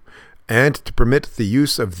 dBW, and to permit the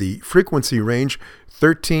use of the frequency range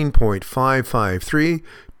 13.553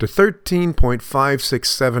 to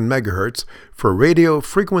 13.567 MHz for radio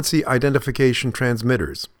frequency identification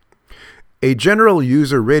transmitters. A general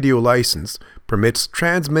user radio license permits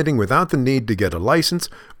transmitting without the need to get a license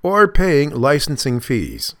or paying licensing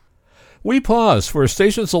fees. We pause for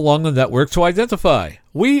stations along the network to identify.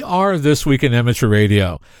 We are This Week in Amateur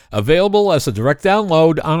Radio, available as a direct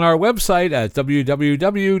download on our website at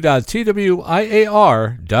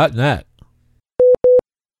www.twiar.net.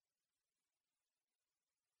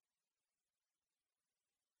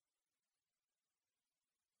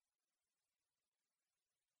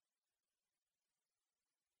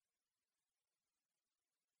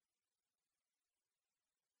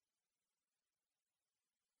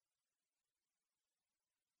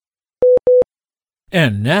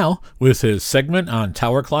 And now, with his segment on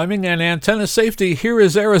tower climbing and antenna safety, here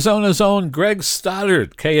is Arizona's own Greg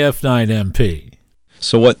Stoddard, KF9MP.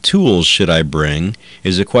 So what tools should I bring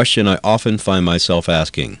is a question I often find myself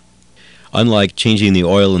asking. Unlike changing the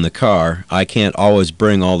oil in the car, I can't always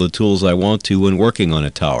bring all the tools I want to when working on a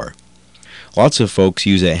tower. Lots of folks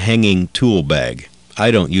use a hanging tool bag.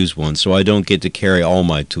 I don't use one, so I don't get to carry all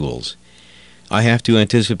my tools. I have to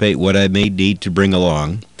anticipate what I may need to bring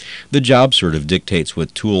along. The job sort of dictates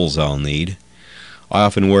what tools I'll need. I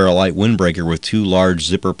often wear a light windbreaker with 2 large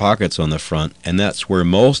zipper pockets on the front, and that's where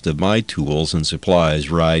most of my tools and supplies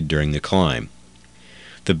ride during the climb.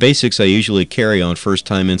 The basics I usually carry on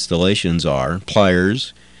first-time installations are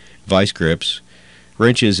pliers, vice grips,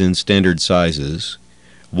 wrenches in standard sizes,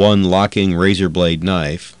 1 locking razor blade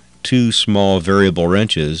knife, 2 small variable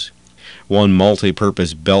wrenches, 1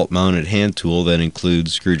 multi-purpose belt-mounted hand tool that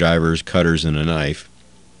includes screwdrivers, cutters, and a knife.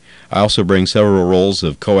 I also bring several rolls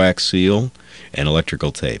of coax seal and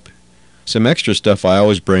electrical tape. Some extra stuff I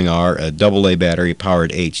always bring are a AA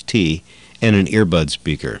battery-powered HT and an earbud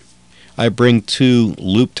speaker. I bring 2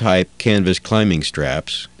 loop-type canvas climbing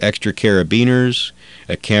straps, extra carabiners,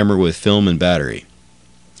 a camera with film and battery.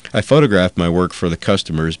 I photograph my work for the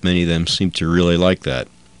customers. Many of them seem to really like that.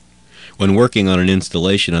 When working on an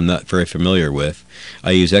installation I'm not very familiar with,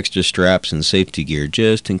 I use extra straps and safety gear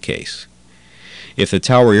just in case. If the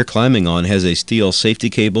tower you're climbing on has a steel safety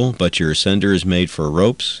cable, but your ascender is made for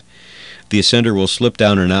ropes, the ascender will slip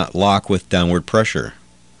down or not lock with downward pressure.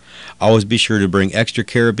 Always be sure to bring extra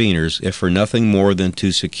carabiners, if for nothing more than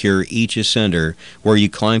to secure each ascender where you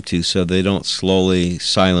climb to so they don't slowly,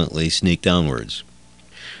 silently sneak downwards.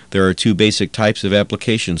 There are 2 basic types of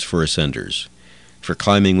applications for ascenders. For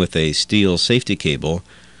climbing with a steel safety cable,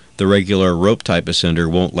 the regular rope-type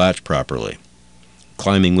ascender won't latch properly.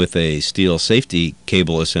 Climbing with a steel safety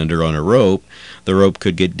cable ascender on a rope, the rope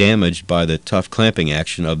could get damaged by the tough clamping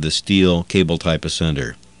action of the steel cable-type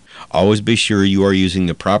ascender. Always be sure you are using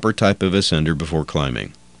the proper type of ascender before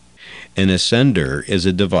climbing. An ascender is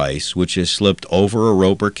a device which is slipped over a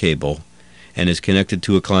rope or cable and is connected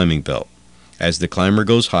to a climbing belt. As the climber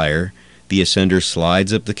goes higher, the ascender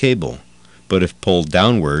slides up the cable, but if pulled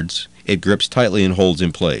downwards, it grips tightly and holds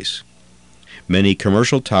in place. Many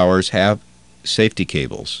commercial towers have safety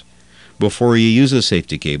cables. Before you use a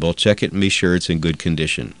safety cable, check it and be sure it's in good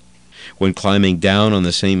condition. When climbing down on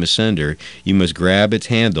the same ascender, you must grab its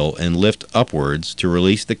handle and lift upwards to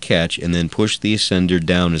release the catch and then push the ascender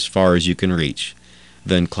down as far as you can reach.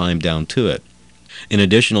 Then climb down to it. An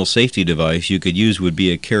additional safety device you could use would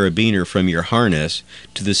be a carabiner from your harness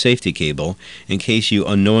to the safety cable in case you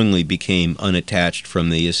unknowingly became unattached from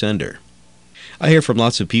the ascender. I hear from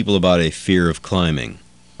lots of people about a fear of climbing.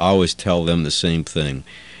 I always tell them the same thing.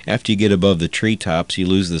 After you get above the treetops, you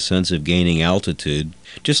lose the sense of gaining altitude.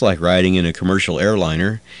 Just like riding in a commercial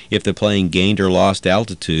airliner, if the plane gained or lost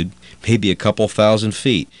altitude, maybe a couple thousand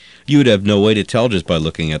feet, you would have no way to tell just by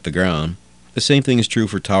looking at the ground. The same thing is true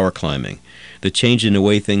for tower climbing. The change in the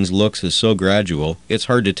way things looks is so gradual, it's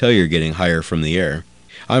hard to tell you're getting higher from the air.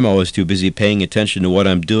 I'm always too busy paying attention to what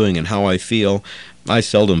I'm doing and how I feel. I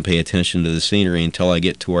seldom pay attention to the scenery until I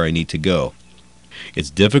get to where I need to go.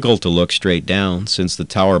 It's difficult to look straight down since the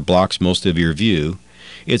tower blocks most of your view.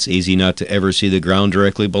 It's easy not to ever see the ground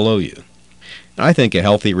directly below you. I think a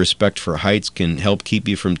healthy respect for heights can help keep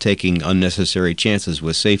you from taking unnecessary chances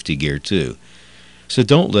with safety gear too. So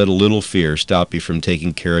don't let a little fear stop you from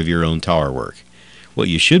taking care of your own tower work. What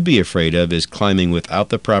you should be afraid of is climbing without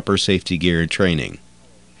the proper safety gear and training.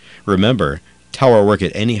 Remember, tower work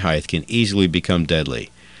at any height can easily become deadly.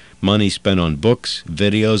 Money spent on books,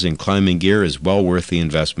 videos, and climbing gear is well worth the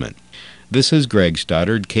investment. This is Greg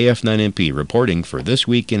Stoddard, KF9MP, reporting for This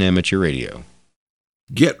Week in Amateur Radio.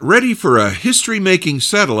 Get ready for a history-making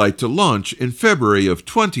satellite to launch in February of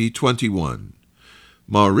 2021.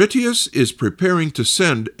 Mauritius is preparing to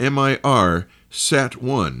send MIR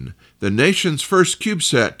Sat-1, the nation's first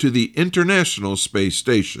CubeSat, to the International Space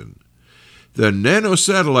Station. The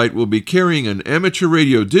nanosatellite will be carrying an amateur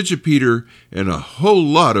radio digipeater and a whole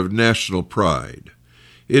lot of national pride.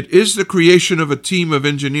 It is the creation of a team of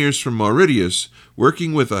engineers from Mauritius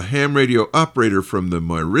working with a ham radio operator from the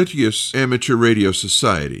Mauritius Amateur Radio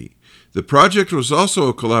Society. The project was also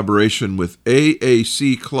a collaboration with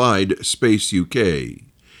AAC Clyde Space UK.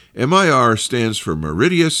 MIR stands for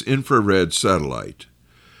Mauritius Infrared Satellite.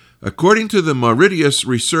 According to the Mauritius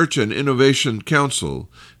Research and Innovation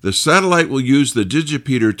Council, the satellite will use the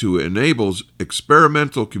digipeater to enable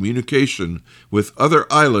experimental communication with other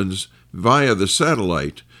islands via the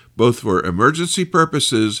satellite, both for emergency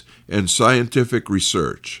purposes and scientific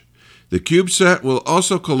research. The CubeSat will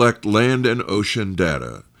also collect land and ocean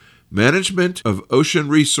data. Management of ocean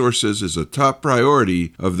resources is a top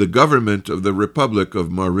priority of the government of the Republic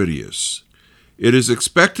of Mauritius. It is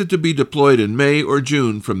expected to be deployed in May or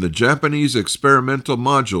June from the Japanese experimental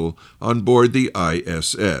module on board the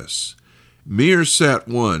ISS.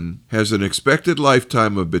 MIRSAT-1 has an expected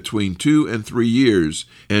lifetime of between 2 and 3 years,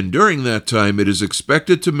 and during that time it is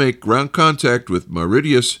expected to make ground contact with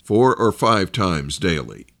Mauritius 4 or 5 times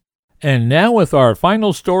daily. And now with our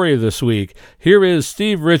final story this week, here is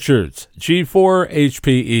Steve Richards,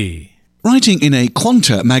 G4HPE. Writing in a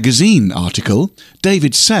Quanta magazine article,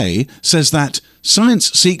 David Say says that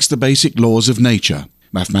science seeks the basic laws of nature.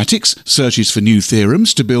 Mathematics searches for new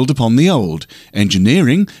theorems to build upon the old.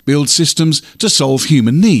 Engineering builds systems to solve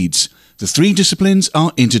human needs. The three disciplines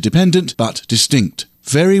are interdependent but distinct.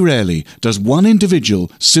 Very rarely does one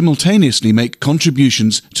individual simultaneously make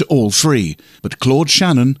contributions to all three, but Claude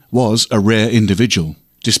Shannon was a rare individual.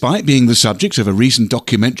 Despite being the subject of a recent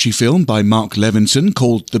documentary film by Mark Levinson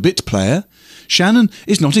called The Bit Player, Shannon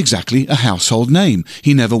is not exactly a household name.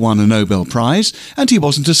 He never won a Nobel Prize, and he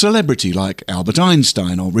wasn't a celebrity like Albert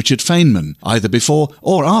Einstein or Richard Feynman, either before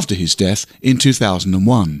or after his death in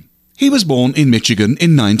 2001. He was born in Michigan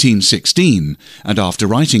in 1916, and after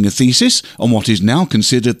writing a thesis on what is now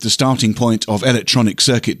considered the starting point of electronic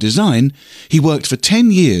circuit design, he worked for 10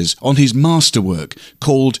 years on his masterwork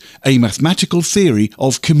called A Mathematical Theory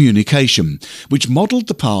of Communication, which modelled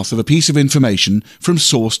the path of a piece of information from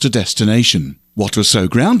source to destination. What was so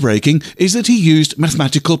groundbreaking is that he used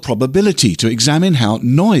mathematical probability to examine how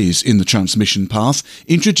noise in the transmission path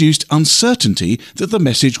introduced uncertainty that the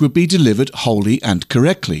message would be delivered wholly and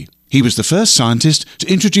correctly. He was the first scientist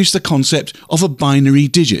to introduce the concept of a binary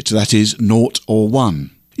digit, that is, 0 or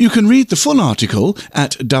 1. You can read the full article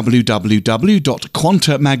at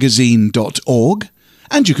www.quantamagazine.org,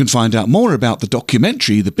 and you can find out more about the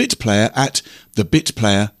documentary The Bit Player at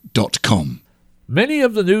thebitplayer.com. Many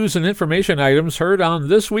of the news and information items heard on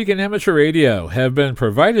This Week in Amateur Radio have been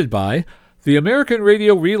provided by the American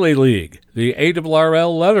Radio Relay League, the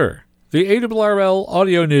ARRL Letter, the ARRL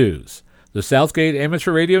Audio News, the Southgate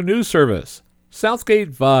Amateur Radio News Service,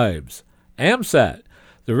 Southgate Vibes, AMSAT,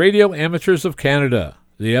 the Radio Amateurs of Canada,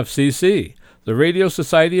 the FCC, the Radio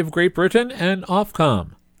Society of Great Britain and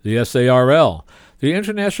Ofcom, the SARL, the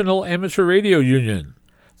International Amateur Radio Union,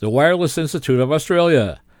 the Wireless Institute of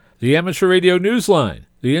Australia, the Amateur Radio Newsline,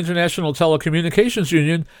 the International Telecommunications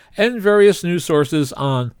Union, and various news sources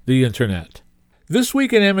on the Internet. This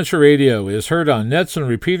Week in Amateur Radio is heard on nets and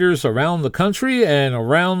repeaters around the country and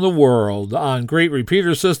around the world, on great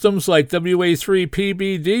repeater systems like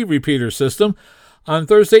WA3PBD repeater system, on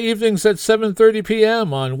Thursday evenings at 7:30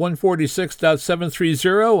 p.m. on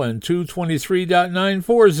 146.730 and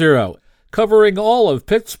 223.940, covering all of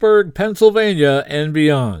Pittsburgh, Pennsylvania, and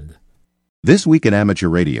beyond. This Week in Amateur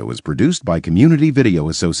Radio is produced by Community Video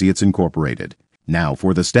Associates Incorporated. Now,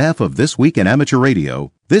 for the staff of This Week in Amateur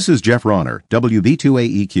Radio, this is Jeff Ronner,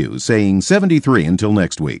 WB2AEQ, saying 73 until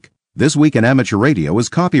next week. This Week in Amateur Radio is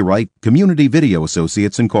copyright Community Video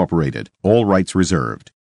Associates Incorporated. All rights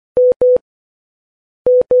reserved.